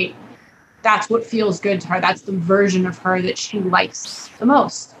 right? That's what feels good to her. That's the version of her that she likes the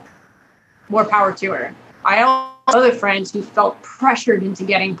most. More power to her. I have other friends who felt pressured into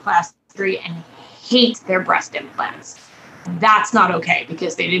getting plastic surgery and hate their breast implants. That's not okay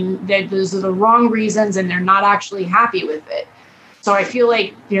because those are the wrong reasons and they're not actually happy with it. So I feel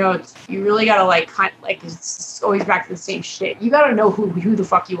like, you know, you really got to it's always back to the same shit. You got to know who the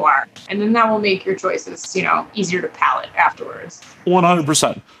fuck you are. And then that will make your choices, you know, easier to palate afterwards.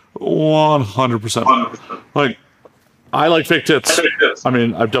 100%. 100%. Like, I like fake tits. I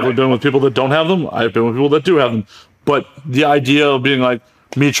mean, I've definitely been with people that don't have them. I've been with people that do have them. But the idea of being like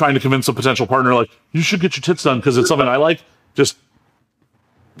me trying to convince a potential partner, like, you should get your tits done because it's something I like, it's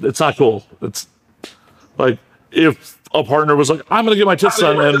not cool. It's like, if a partner was like, I'm going to get my tits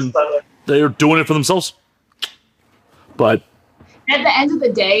done and they're doing it for themselves. But at the end of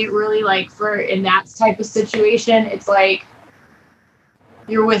the day, really, like, in that type of situation, it's like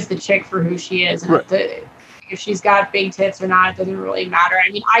you're with the chick for who she is. And right. If she's got big tits or not, it doesn't really matter. I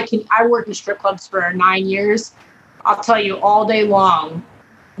mean, I worked in strip clubs for 9 years. I'll tell you all day long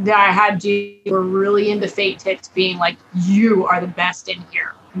that I had were really into fake tits being like, you are the best in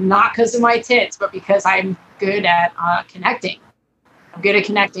here. Not because of my tits, but because I'm good at connecting. I'm good at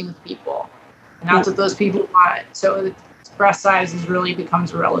connecting with people. And that's what those people want. So the breast size really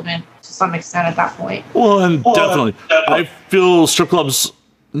becomes irrelevant to some extent at that point. Well, and definitely. I feel strip clubs,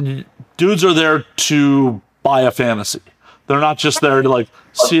 dudes are there to buy a fantasy. They're not just there to like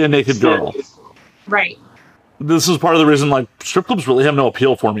see a naked girl. Right. This is part of the reason like strip clubs really have no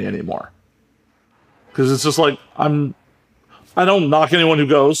appeal for me anymore. Because it's just like I don't knock anyone who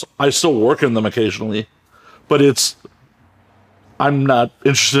goes. I still work in them occasionally. But I'm not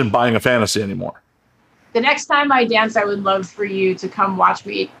interested in buying a fantasy anymore. The next time I dance, I would love for you to come watch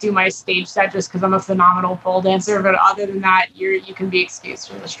me do my stage set just because I'm a phenomenal pole dancer. But other than that, you can be excused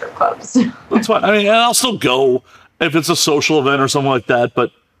from the strip clubs. That's fine. I mean, and I'll still go if it's a social event or something like that.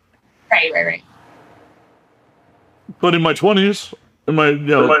 But Right. But in my 20s,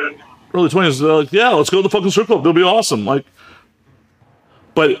 early 20s, they're like, yeah, let's go to the fucking strip club. It'll be awesome. Like,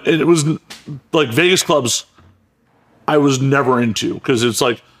 but it was like Vegas clubs I was never into because it's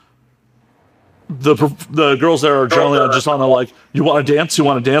like the girls there are generally just on a like, you want to dance,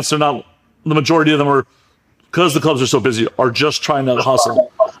 They're not. The majority of them are, because the clubs are so busy, are just trying to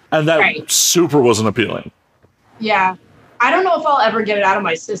hustle, and that super wasn't appealing. Yeah, I don't know if I'll ever get it out of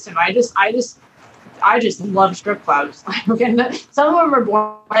my system. I just love strip clubs. Some of them are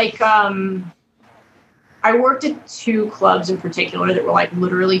boring. Like, I worked at 2 clubs in particular that were like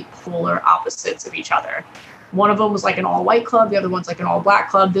literally polar opposites of each other. One of them was like an all-white club. The other one's like an all-black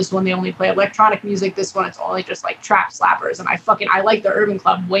club. This one, they only play electronic music. This one, it's only just like trap slappers. And I like the urban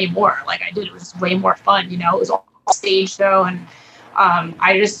club way more. Like I did, it was just way more fun. You know, it was all stage show. And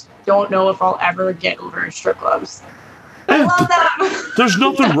I just don't know if I'll ever get over strip clubs. I love them. There's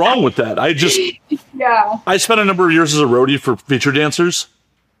nothing wrong with that. I spent a number of years as a roadie for feature dancers.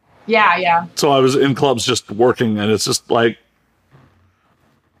 Yeah. So I was in clubs just working, and it's just like,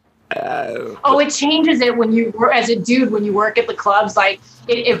 it changes it when you as a dude, when you work at the clubs, like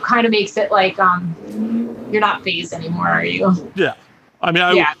it kind of makes it like you're not phased anymore, are you? Yeah. I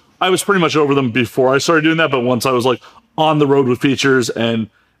mean, I was pretty much over them before I started doing that, but once I was like on the road with features and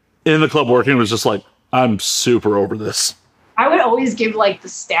in the club working, it was just like, I'm super over this. I would always give like the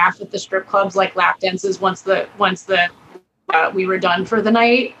staff at the strip clubs like lap dances once we were done for the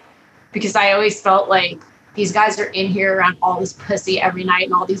night, because I always felt like these guys are in here around all this pussy every night,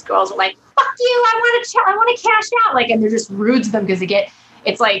 and all these girls are like, "Fuck you! I want to cash out!" Like, and they're just rude to them because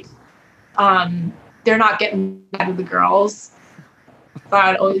it's like, they're not getting mad at the girls. So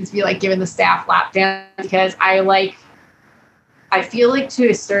I'd always be like giving the staff lap dance, because I feel like to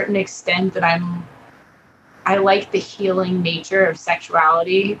a certain extent that I like the healing nature of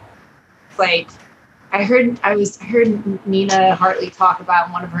sexuality. Like, I heard Nina Hartley talk about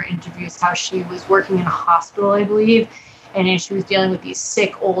in one of her interviews how she was working in a hospital, I believe, and she was dealing with these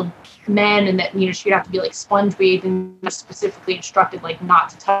sick old men, and that, you know, she'd have to be like sponge bathed and specifically instructed like not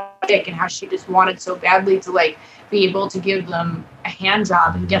to touch dick, and how she just wanted so badly to like be able to give them a hand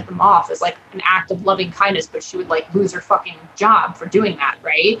job and get them off as like an act of loving kindness, but she would like lose her fucking job for doing that,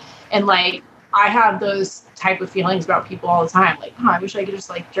 right? And like, I have those type of feelings about people all the time. Like, I wish I could just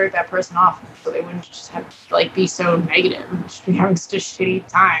like jerk that person off so they wouldn't just have to like be so negative and just be having such a shitty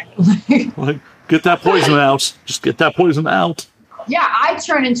time. Like, get that poison out. Just get that poison out. Yeah, I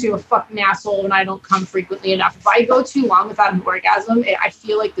turn into a fucking asshole when I don't come frequently enough. If I go too long without an orgasm, I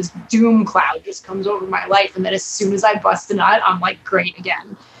feel like this doom cloud just comes over my life. And then as soon as I bust a nut, I'm like, great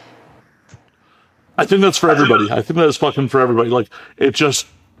again. I think that's for everybody. I think that's fucking for everybody. Like, it just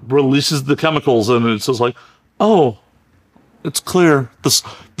releases the chemicals, and it's just like, oh, it's clear.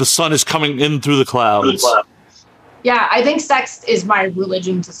 The sun is coming in through the clouds. Yeah, I think sex is my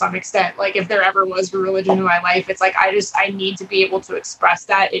religion to some extent. Like, if there ever was a religion in my life, it's like I need to be able to express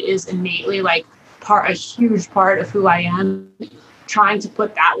that. It is innately like a huge part of who I am. Trying to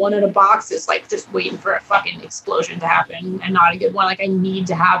put that one in a box is like just waiting for a fucking explosion to happen, and not a good one. Like, I need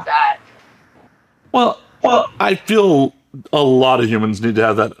to have that. Well, I feel a lot of humans need to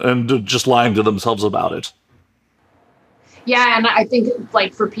have that, and they're just lying to themselves about it. Yeah, and I think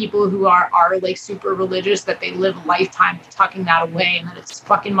like for people who are like super religious, that they live a lifetime tucking that away, and that it's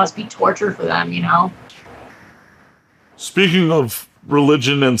fucking must be torture for them, you know? Speaking of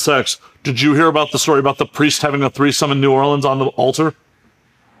religion and sex, did you hear about the story about the priest having a threesome in New Orleans on the altar?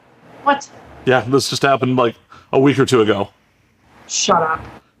 What? Yeah, this just happened like a week or two ago. Shut up.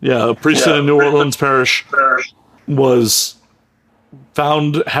 Yeah, a priest in a New Orleans parish was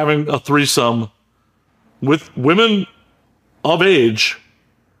found having a threesome with women of age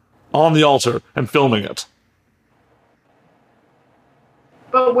on the altar and filming it.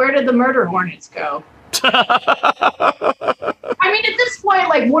 But where did the murder hornets go? I mean, at this point,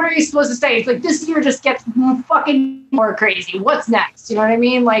 like, what are you supposed to say? It's like, this year just gets fucking more crazy. What's next? You know what I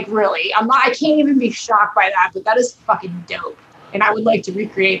mean? Like, really, I can't even be shocked by that, but that is fucking dope. And I would like to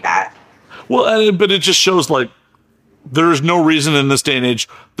recreate that. Well, but it just shows, like, there is no reason in this day and age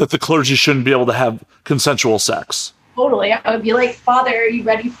that the clergy shouldn't be able to have consensual sex. Totally. I would be like, Father, are you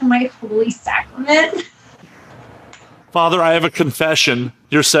ready for my holy sacrament? Father, I have a confession.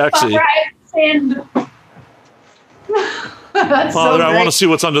 You're sexy. Father, I have sinned. That's Father, so I want to see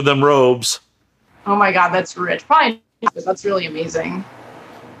what's under them robes. Oh my God, that's rich. Probably, but that's really amazing.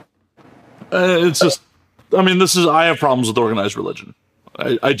 It's just, I mean, I have problems with organized religion.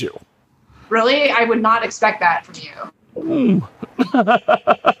 I do. Really? I would not expect that from you.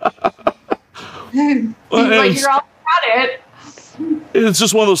 Like, you're all about it. It's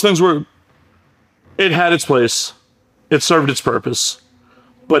just one of those things where it had its place. It served its purpose.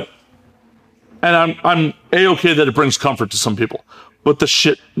 And I'm A-okay that it brings comfort to some people. But the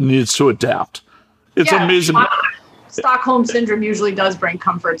shit needs to adapt. It's amazing. Stockholm syndrome usually does bring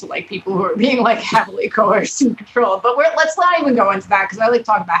comfort to like people who are being like heavily coerced and controlled. But let's not even go into that because I like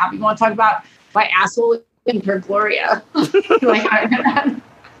talking about how you want to talk about my asshole in her Gloria. Like,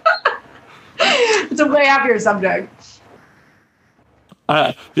 it's a way happier subject.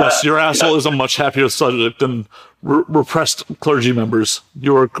 Yes, your asshole is a much happier subject than repressed clergy members. I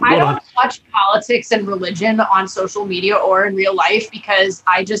don't touch politics and religion on social media or in real life because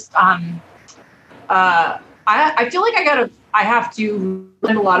I just I feel like I have to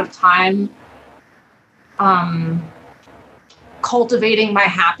spend a lot of time cultivating my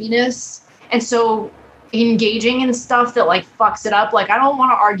happiness, and so engaging in stuff that like fucks it up. Like I don't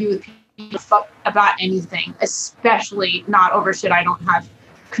want to argue with people about anything, especially not over shit I don't have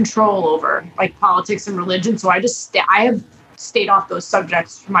control over, like politics and religion. So I have stayed off those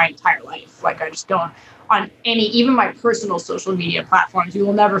subjects for my entire life. Like I just don't on even my personal social media platforms. You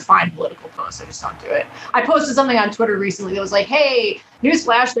will never find political posts. I just don't do it. I posted something on Twitter recently that was like, hey,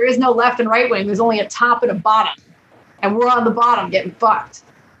 newsflash, there is no left and right wing. There's only a top and a bottom. And we're on the bottom getting fucked.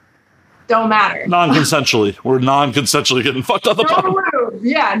 Don't matter. Non-consensually. We're non-consensually getting fucked on the bottom. Lube.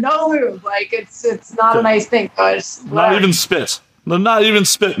 Yeah, no lube. Like, it's not a nice thing. Not even spit. Not even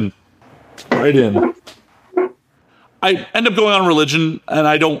spitting. Right in. I end up going on religion,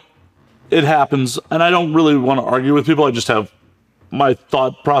 and it happens, and I don't really want to argue with people. I just have my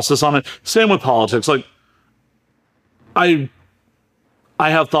thought process on it. Same with politics. Like, I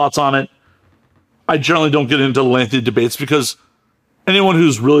have thoughts on it. I generally don't get into lengthy debates because anyone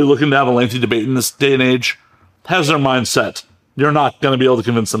who's really looking to have a lengthy debate in this day and age has their mind set. You're not going to be able to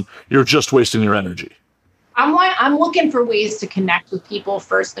convince them. You're just wasting your energy. I'm looking for ways to connect with people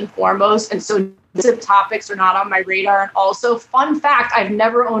first and foremost. And so these topics are not on my radar. And also, fun fact, I've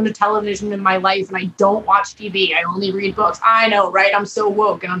never owned a television in my life and I don't watch TV. I only read books. I know, right? I'm so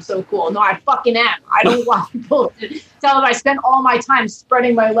woke and I'm so cool. No, I fucking am. I don't want people to tell them I spend all my time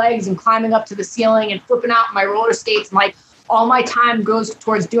spreading my legs and climbing up to the ceiling and flipping out my roller skates and like, all my time goes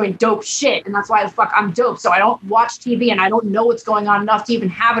towards doing dope shit. And that's why the fuck I'm dope. So I don't watch TV and I don't know what's going on enough to even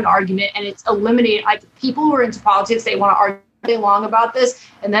have an argument. And it's eliminated. Like people who are into politics, they want to argue all day long about this.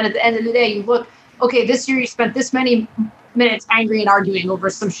 And then at the end of the day, you look, okay, this year you spent this many minutes angry and arguing over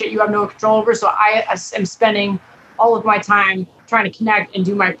some shit you have no control over. So I am spending all of my time trying to connect and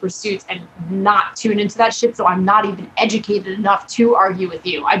do my pursuits and not tune into that shit. So I'm not even educated enough to argue with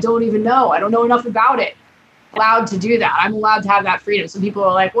you. I don't even know. I don't know enough about it. Allowed to do that. I'm allowed to have that freedom. So people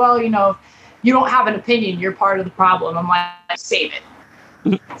are like, well, if you don't have an opinion, you're part of the problem. I'm like, save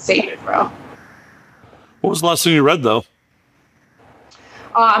it. Save it, bro. What was the last thing you read, though?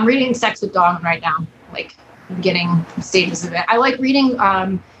 I'm reading Sex with Dawn right now, like beginning stages of it. I like reading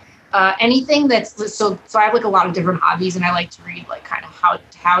anything that's so I have like a lot of different hobbies and I like to read like kind of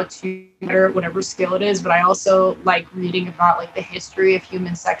how to better whatever skill it is, but I also like reading about like the history of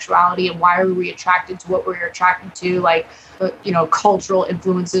human sexuality and why are we attracted to what we're attracted to, like cultural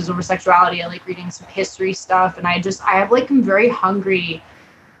influences over sexuality. I like reading some history stuff and I I'm very hungry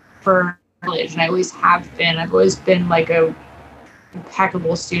for knowledge and I always have been. I've always been like a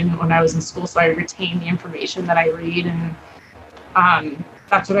impeccable student when I was in school, so I retain the information that I read and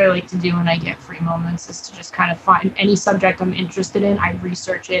that's what I like to do when I get free moments is to just kind of find any subject I'm interested in. I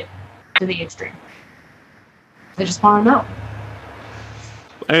research it to the extreme. I just want to know.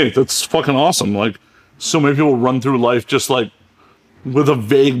 Hey, that's fucking awesome. Like, so many people run through life just like with a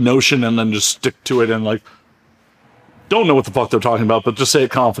vague notion and then just stick to it and like don't know what the fuck they're talking about, but just say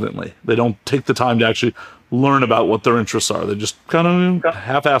it confidently. They don't take the time to actually learn about what their interests are. They just kind of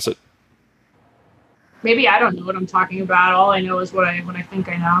half-ass it. Maybe I don't know what I'm talking about. All I know is what I think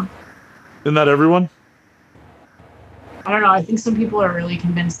I know. Isn't that everyone? I don't know. I think some people are really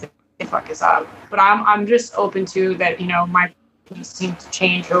convinced that they fuck us up. But I'm just open to that, my opinions seem to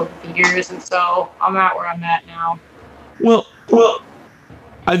change over the years, and so I'm at where I'm at now. Well,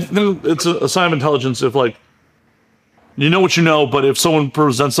 I think it's a sign of intelligence if, like, you know what you know, but if someone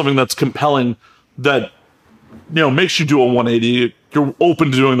presents something that's compelling that, makes you do a 180, you're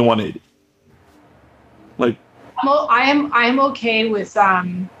open to doing the 180. Like, I'm okay with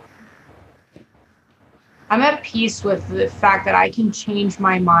I'm at peace with the fact that I can change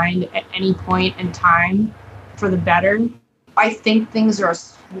my mind at any point in time for the better. I think things are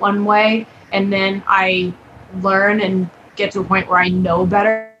one way and then I learn and get to a point where I know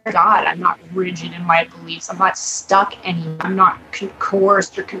better. God, I'm not rigid in my beliefs. I'm not stuck anymore. I'm not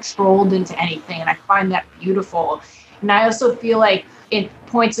coerced or controlled into anything. And I find that beautiful. And I also feel like in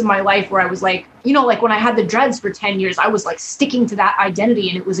points in my life where I was like, like when I had the dreads for 10 years, I was like sticking to that identity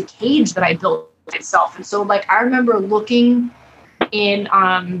and it was a cage that I built myself. And so like, I remember looking in,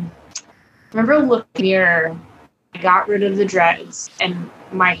 mirror got rid of the dreads and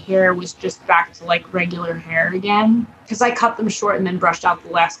my hair was just back to like regular hair again. Because I cut them short and then brushed out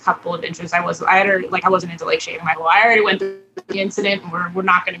the last couple of inches. I wasn't into like shaving my whole. I already went through the incident and we're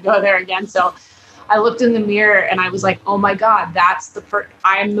not going to go there again. So I looked in the mirror and I was like, oh my God,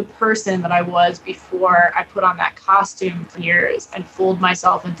 I'm the person that I was before I put on that costume for years and fooled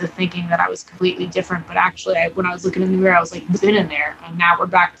myself into thinking that I was completely different. But actually, when I was looking in the mirror, I was like, been in there. And now we're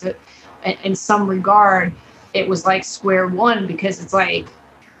back to, in some regard, it was like square one, because it's like,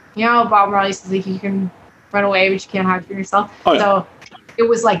 you know, Bob Marley says like you can run away, but you can't hide from yourself. Oh, yeah. So it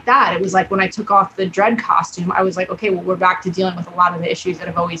was like that. It was like when I took off the dread costume, I was like, okay, well, we're back to dealing with a lot of the issues that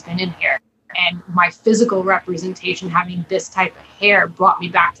have always been in here. And my physical representation, having this type of hair, brought me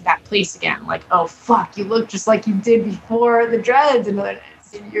back to that place again. Like, oh, fuck, you look just like you did before the dreads, and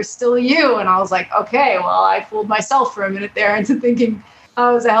you're still you. And I was like, okay, well, I fooled myself for a minute there into thinking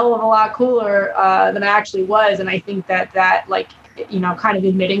I was a hell of a lot cooler than I actually was. And I think that, like, you know, kind of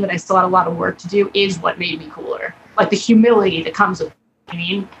admitting that I still had a lot of work to do is what made me cooler. Like the humility that comes with it, I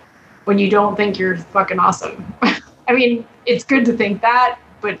mean, when you don't think you're fucking awesome. I mean, it's good to think that,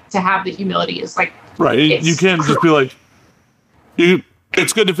 but to have the humility is like, right. You can't just be like,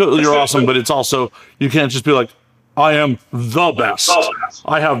 it's good to feel you're awesome, but it's also, you can't just be like, I am the best.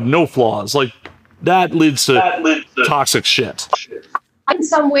 I have no flaws. Like that leads to toxic shit. In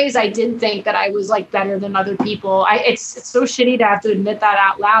some ways, I did think that I was like better than other people. It's so shitty to have to admit that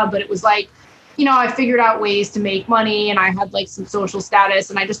out loud, but it was like, you know, I figured out ways to make money and I had like some social status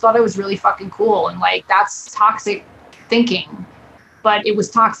and I just thought I was really fucking cool. And like, that's toxic thinking. But it was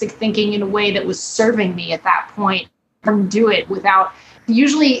toxic thinking in a way that was serving me at that point. And do it without,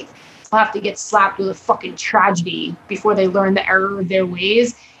 usually I'll have to get slapped with a fucking tragedy before they learn the error of their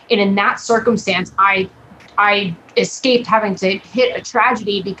ways. And in that circumstance, I escaped having to hit a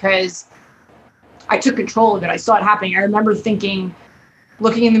tragedy because I took control of it. I saw it happening. I remember thinking,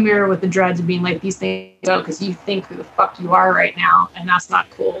 looking in the mirror with the dreads and being like, these things go because you think who the fuck you are right now. And that's not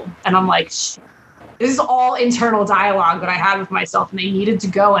cool. And I'm like, shit. This is all internal dialogue that I had with myself, and they needed to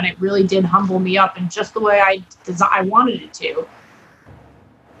go, and it really did humble me up in just the way I wanted it to,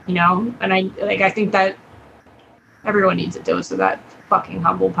 you know. And I think that everyone needs a dose of that fucking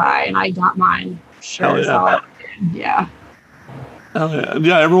humble pie, and I got mine. Sure as hell. Yeah.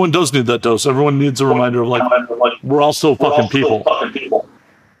 Yeah, everyone does need that dose. Everyone needs a reminder of like we're all still fucking people.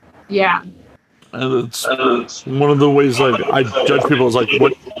 Yeah. And it's one of the ways like I judge people is like,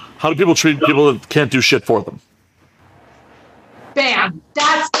 how do people treat people that can't do shit for them? Bam!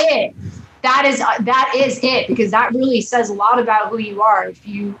 That's it. That is it, because that really says a lot about who you are.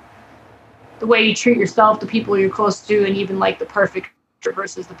 The way you treat yourself, the people you're close to, and even like the perfect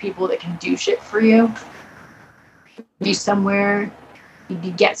versus the people that can do shit for you. Be somewhere you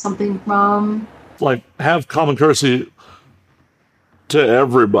get something from. Like have common courtesy to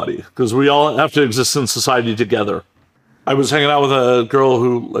everybody, because we all have to exist in society together. I was hanging out with a girl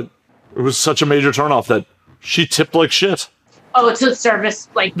who, like, it was such a major turnoff that she tipped like shit. Oh, to service,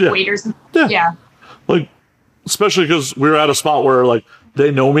 like, waiters? Yeah. Like, especially because we were at a spot where, like, they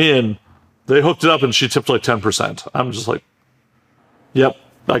know me and they hooked it up and she tipped like 10%. I'm just like, yep,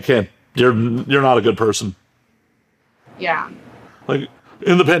 I can't. You're not a good person. Yeah. Like,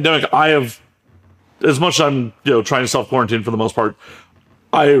 in the pandemic, I have, as much as I'm, trying to self-quarantine for the most part,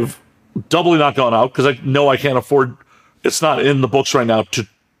 I've doubly not gone out because I know I can't afford, it's not in the books right now to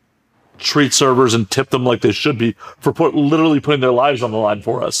treat servers and tip them like they should be for literally putting their lives on the line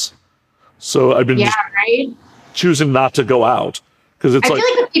for us. So I've been choosing not to go out because it's I feel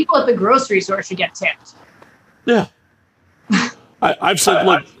like the people at the grocery store should get tipped. Yeah. I've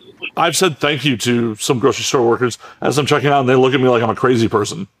said thank you to some grocery store workers as I'm checking out and they look at me like I'm a crazy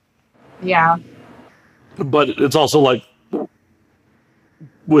person. Yeah. But it's also like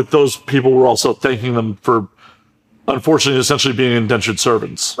with those people, we're also thanking them for, unfortunately, essentially being indentured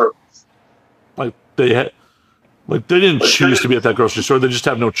servants. Like they didn't choose to be at that grocery store; they just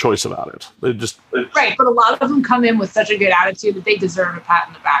have no choice about it. Right. But a lot of them come in with such a good attitude that they deserve a pat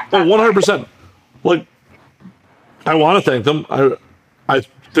in the back. Oh, 100%. Like I want to thank them. I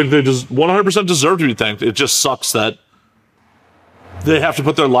think they just 100% deserve to be thanked. It just sucks that they have to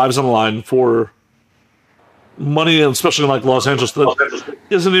put their lives on the line for money, and especially in like Los Angeles, that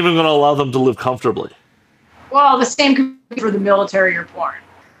isn't even going to allow them to live comfortably. Well, the same could be for the military or porn.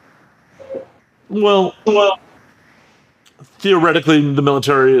 Well, theoretically, the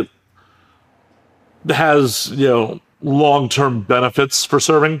military has, long-term benefits for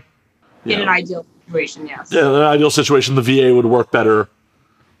serving. In an ideal situation, yes. Yeah, in an ideal situation, the VA would work better,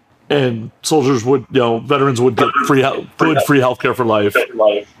 and soldiers would, veterans would get free healthcare for life.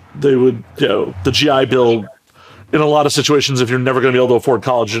 They would, the GI Bill in a lot of situations, if you're never going to be able to afford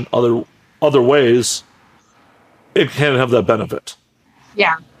college in other ways, it can have that benefit.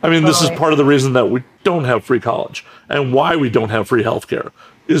 Yeah. I mean, this is part of the reason that we don't have free college and why we don't have free healthcare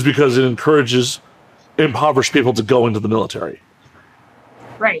is because it encourages impoverished people to go into the military.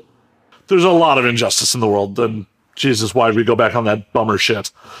 Right. There's a lot of injustice in the world, and Jesus, why did we go back on that bummer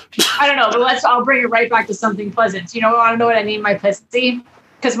shit? I don't know, but I'll bring it right back to something pleasant. You know, want to know what I named my pussy?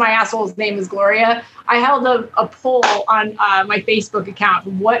 Because my asshole's name is Gloria. I held a poll on my Facebook account.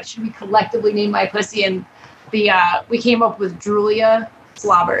 What should we collectively name my pussy? And we came up with Julia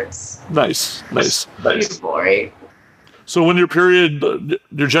Slobberts. Nice. Beautiful, right? So when your period,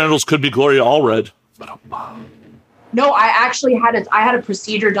 your genitals could be Gloria Allred. No, I actually had a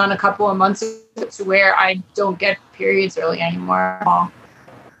procedure done a couple of months ago to where I don't get periods early anymore.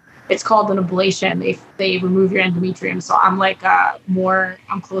 It's called an ablation. They remove your endometrium, so I'm like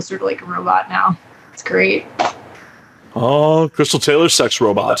I'm closer to like a robot now. It's great. Oh, Crystal Taylor's sex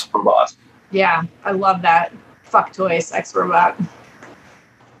robot. Yeah, I love that. Fuck toy sex robot.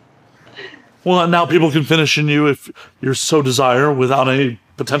 Well, now people can finish in you if you so desire without any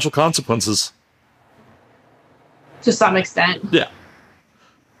potential consequences. To some extent. Yeah.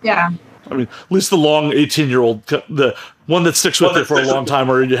 Yeah. I mean, at least the long 18-year-old, the one that sticks with you for a long time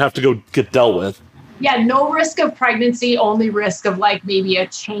or you have to go get dealt with. Yeah, no risk of pregnancy, only risk of like maybe a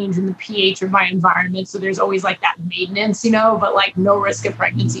change in the pH of my environment. So there's always like that maintenance, you know, but like no risk of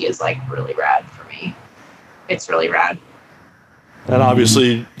pregnancy is like really rad for me. It's really rad. And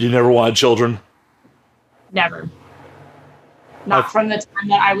obviously you never wanted children. Never. Not from the time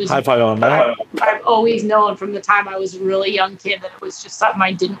that I was. High five on that. I've always known from the time I was a really young kid that it was just something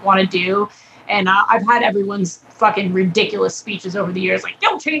I didn't want to do. And I've had everyone's fucking ridiculous speeches over the years, like,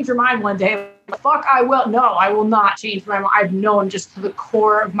 don't change your mind one day. Like, fuck, I will. No, I will not change my mind. I've known just to the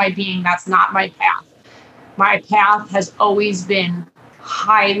core of my being that's not my path. My path has always been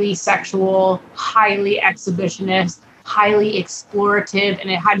highly sexual, highly exhibitionist, highly explorative, and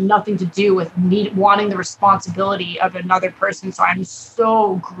it had nothing to do with me wanting the responsibility of another person. So I'm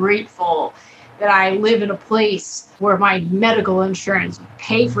so grateful that I live in a place where my medical insurance would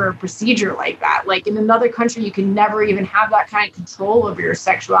pay for a procedure like that. Like in another country, you can never even have that kind of control over your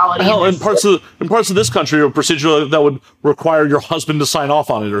sexuality. Hell, in parts of this country, a procedure that would require your husband to sign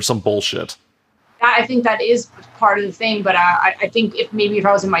off on it or some bullshit. I think that is part of the thing, but I think if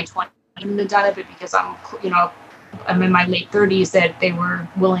I was in my 20s, I wouldn't have done it, but because I'm in my late 30s, that they were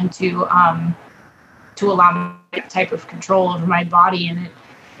willing to allow me that type of control over my body. And it,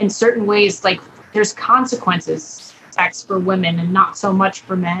 in certain ways, like there's consequences sex for women and not so much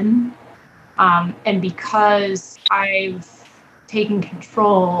for men. And because I've taken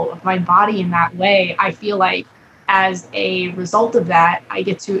control of my body in that way, I feel like as a result of that, I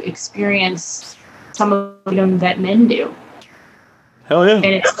get to experience some of the freedom that men do. Hell yeah.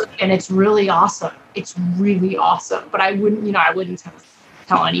 And it's really awesome. It's really awesome. But I wouldn't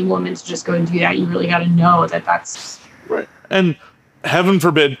tell any woman to just go and do that. You really got to know that that's right. And heaven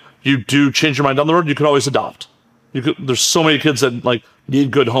forbid you do change your mind down the road, you can always adopt. There's so many kids that like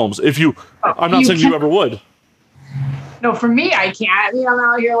need good homes. I'm not saying you ever would. No, for me, I can't. I mean, I'm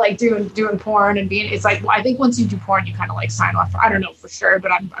out here like doing porn and it's like, I think once you do porn, you kind of like sign off. I don't know for sure,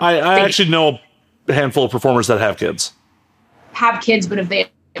 but I actually know a handful of performers that have kids. Have kids, but if they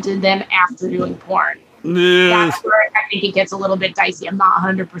did them after doing porn, that's where I think it gets a little bit dicey. I'm not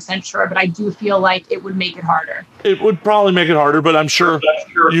 100% sure, but I do feel like it would make it harder. It would probably make it harder, but I'm sure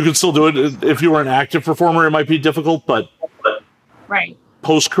you can still do it. If you were an active performer, it might be difficult, but right.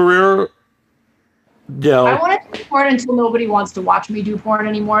 Post-career, yeah. I want to do porn until nobody wants to watch me do porn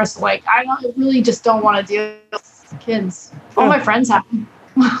anymore. So like, I really just don't want to deal with kids. All my friends have them.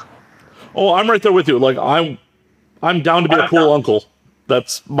 Oh, I'm right there with you. Like I'm down to be a cool uncle.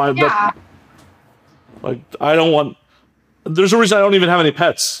 That's my. Yeah. I don't want. There's a reason I don't even have any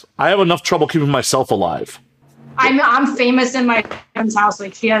pets. I have enough trouble keeping myself alive. I'm famous in my friend's house.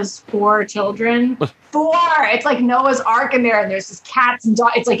 Like she has 4 children. 4. It's like Noah's Ark in there, and there's just cats and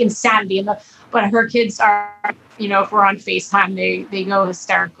dogs. It's like insanity. But her kids are, if we're on FaceTime, they go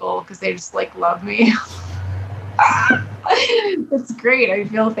hysterical because they just like love me. It's great. I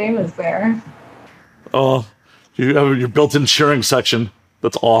feel famous there. Oh, you have your built-in cheering section.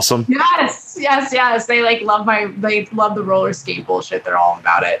 That's awesome. Yes. They love the roller skate bullshit. They're all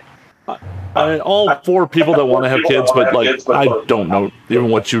about it. All 4 people that want to have kids, but like I don't know even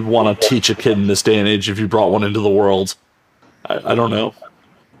what you'd want to teach a kid in this day and age if you brought one into the world. I don't know.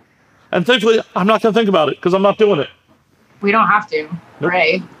 And thankfully, I'm not going to think about it because I'm not doing it. We don't have to. Nope.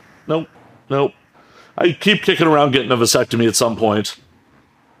 Ray. Nope. I keep kicking around getting a vasectomy at some point.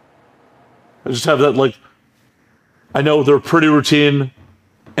 I just have that like I know they're pretty routine,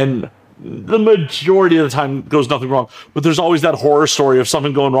 and the majority of the time goes nothing wrong. But there's always that horror story of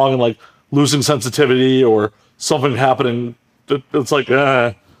something going wrong and like losing sensitivity or something happening. It's like,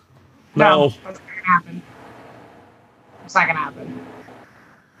 no. That's not gonna happen. It's not gonna happen.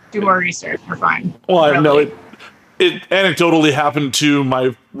 Do more research. You're fine. Well, I know it anecdotally happened to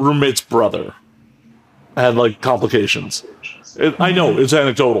my roommate's brother. I had like complications. I know it's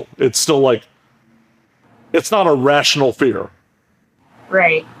anecdotal. It's still like, it's not a rational fear.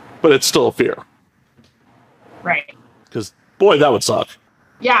 Right. But it's still a fear. Right. Because, boy, that would suck.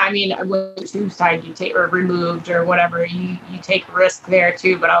 Yeah, I mean, when tube side you take or removed or whatever, you take a risk there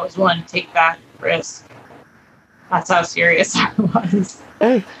too, but I was willing to take that risk. That's how serious I was.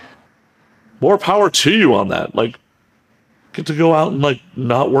 Hey, more power to you on that. Like, get to go out and like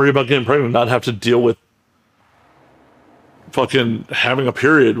not worry about getting pregnant, not have to deal with fucking having a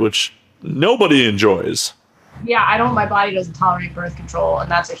period, which nobody enjoys. Yeah, my body doesn't tolerate birth control, and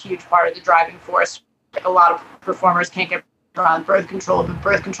that's a huge part of the driving force. Like, a lot of performers can't get on birth control, but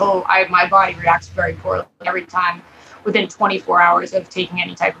birth control, my body reacts very poorly every time. Within 24 hours of taking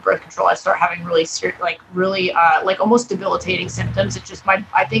any type of birth control, I start having really almost debilitating symptoms. It's just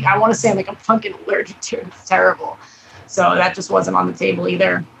I think I want to say I'm like I'm fucking allergic to it. It's terrible. So that just wasn't on the table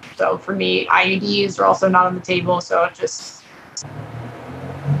either. So for me, IUDs are also not on the table. So it just,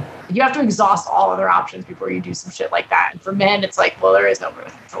 you have to exhaust all other options before you do some shit like that. And for men, it's like, well, there is no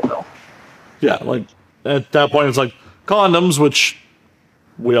birth control pill. Yeah, like at that point, it's like condoms, which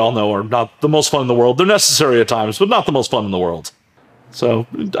we all know are not the most fun in the world. They're necessary at times, but not the most fun in the world. So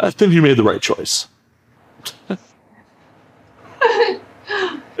I think you made the right choice.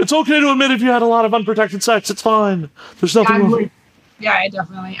 It's okay to admit if you had a lot of unprotected sex. It's fine. There's nothing wrong. Yeah,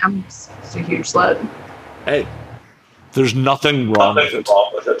 I'm just a huge slut. Hey, there's nothing wrong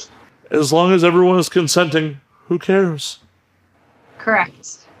with it. As long as everyone is consenting, who cares?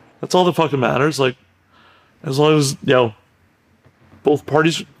 Correct. That's all that fucking matters. Like, as long as, both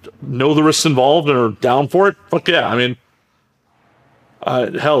parties know the risks involved and are down for it, fuck yeah. I mean,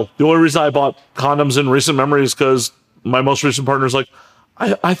 hell, the only reason I bought condoms in recent memory is because my most recent partner's like,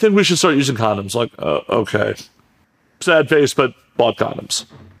 I think we should start using condoms. Like, okay. Sad face, but bought condoms.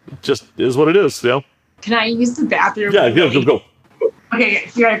 It just is what it is, Can I use the bathroom? Yeah, go. Okay,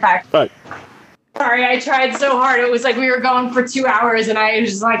 be right back. All right. Sorry, I tried so hard. It was like we were going for 2 hours, and I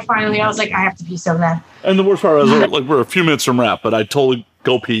was just like, finally, I was like, I have to pee so bad. And the worst part was, like, we're a few minutes from wrap, but I totally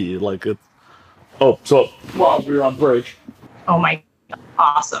go pee. Like, it. Oh, so while we were on break. Oh my,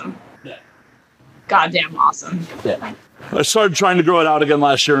 awesome. Yeah. Goddamn awesome. Yeah. I started trying to grow it out again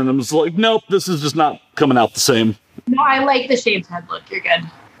last year, and I was like, nope, this is just not coming out the same. No, I like the shaved head look. You're good.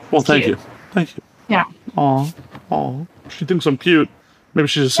 Well, thank you. Thank you. Yeah. Aw. She thinks I'm cute. Maybe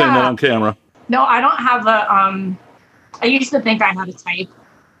she's just saying that on camera. No, I don't have I used to think I had a type.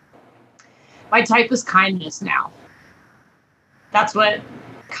 My type is kindness now. That's what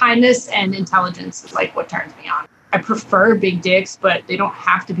kindness and intelligence is like what turns me on. I prefer big dicks, but they don't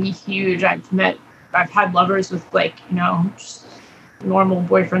have to be huge. I've had lovers with just normal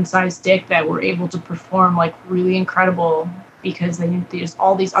boyfriend sized dick that were able to perform like really incredible because there's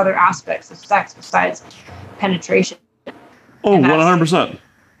all these other aspects of sex besides penetration. Oh, 100%.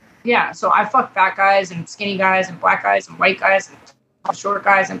 Yeah, so I fuck fat guys and skinny guys and black guys and white guys and short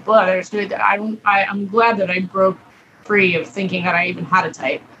guys and blah. I'm glad that I broke free of thinking that I even had a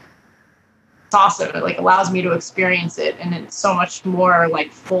type. It's awesome. It allows me to experience it, and it's so much more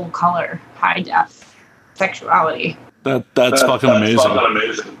like full color, high def sexuality. That's fucking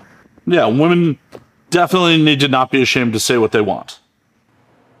amazing. Yeah, women definitely need to not be ashamed to say what they want.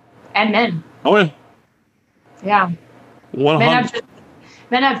 And men. Oh yeah. Yeah. 100.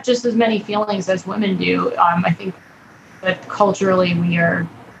 Men have just as many feelings as women do. I think that culturally we are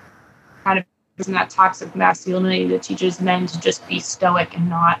kind of in that toxic masculinity that teaches men to just be stoic and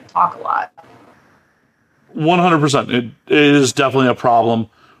not talk a lot. 100%. It is definitely a problem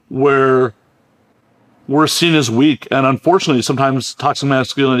where we're seen as weak. And unfortunately, sometimes toxic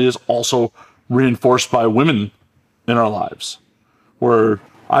masculinity is also reinforced by women in our lives. Where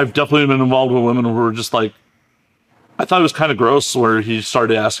I've definitely been involved with women who were just like, I thought it was kind of gross where he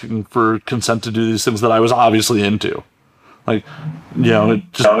started asking for consent to do these things that I was obviously into. Like, it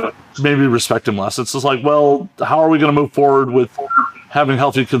just made me respect him less. It's just like, well, how are we going to move forward with having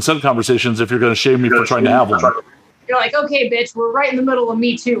healthy consent conversations if you're going to shame me for trying to have one? You're like, okay, bitch, we're right in the middle of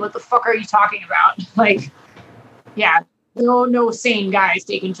Me Too. What the fuck are you talking about? Like, yeah, no sane guys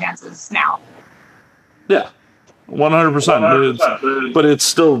taking chances now. Yeah. 100%. But it's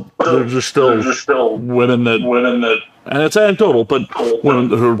still, there's still women that, and it's anecdotal, but women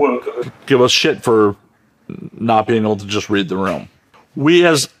who give us shit for, not being able to just read the room. We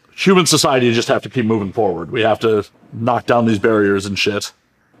as human society just have to keep moving forward. We have to knock down these barriers and shit.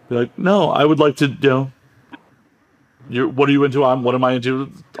 Be like, no, I would like to, what are you into? What am I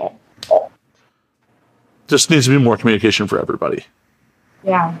into? Just needs to be more communication for everybody.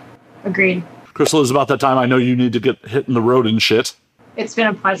 Yeah, agreed. Crystal, it's about that time. I know you need to get hit in the road and shit. It's been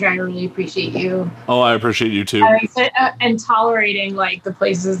a pleasure. I really appreciate you. Oh, I appreciate you too. And tolerating like the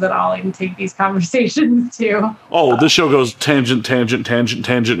places that I'll even take these conversations to. Oh, this show goes tangent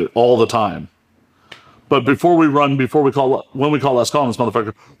all the time. But when we call last call on this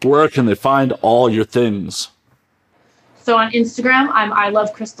motherfucker, where can they find all your things? So on Instagram, I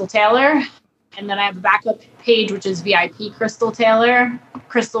love Crystal Taylor. And then I have a backup page, which is VIP Crystal Taylor,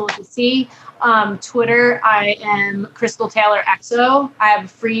 Crystal with a C. Twitter, I am Crystal Taylor XO. I have a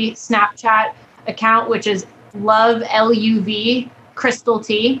free Snapchat account, which is LOVE Crystal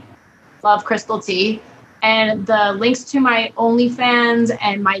T. Love Crystal T. And the links to my OnlyFans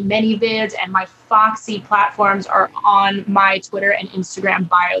and my ManyVids and my Foxy platforms are on my Twitter and Instagram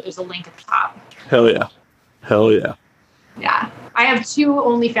bio. There's a link at the top. Hell yeah. Hell yeah. Yeah. I have 2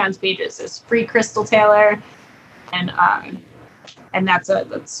 OnlyFans pages. There's free Crystal Taylor and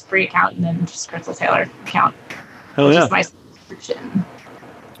that's free account, and then just Crystal Taylor account. Hell yeah. Is my subscription.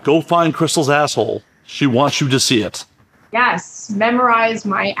 Go find Crystal's asshole. She wants you to see it. Yes. Memorize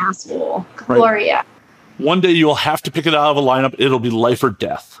my asshole. Gloria. Right. One day you'll have to pick it out of a lineup. It'll be life or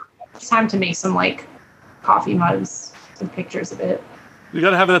death. It's time to make some like coffee mugs, some pictures of it. You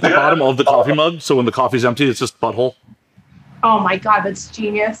gotta have it at the bottom of the coffee mug, so when the coffee's empty, it's just butthole. Oh my God, that's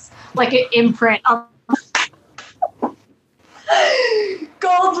genius. Like an imprint of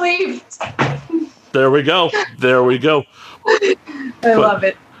gold leafed. There we go. I love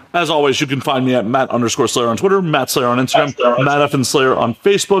it. As always, you can find me at Matt_Slayer on Twitter, Matt Slayer on Instagram, Matt F. Slayer on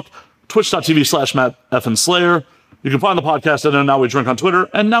Facebook, twitch.tv/Matt F. Slayer. You can find the podcast at Now We Drink on Twitter,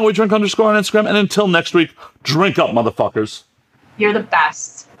 and Now We Drink _ on Instagram. And until next week, drink up, motherfuckers. You're the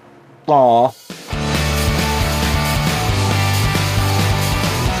best. Aw.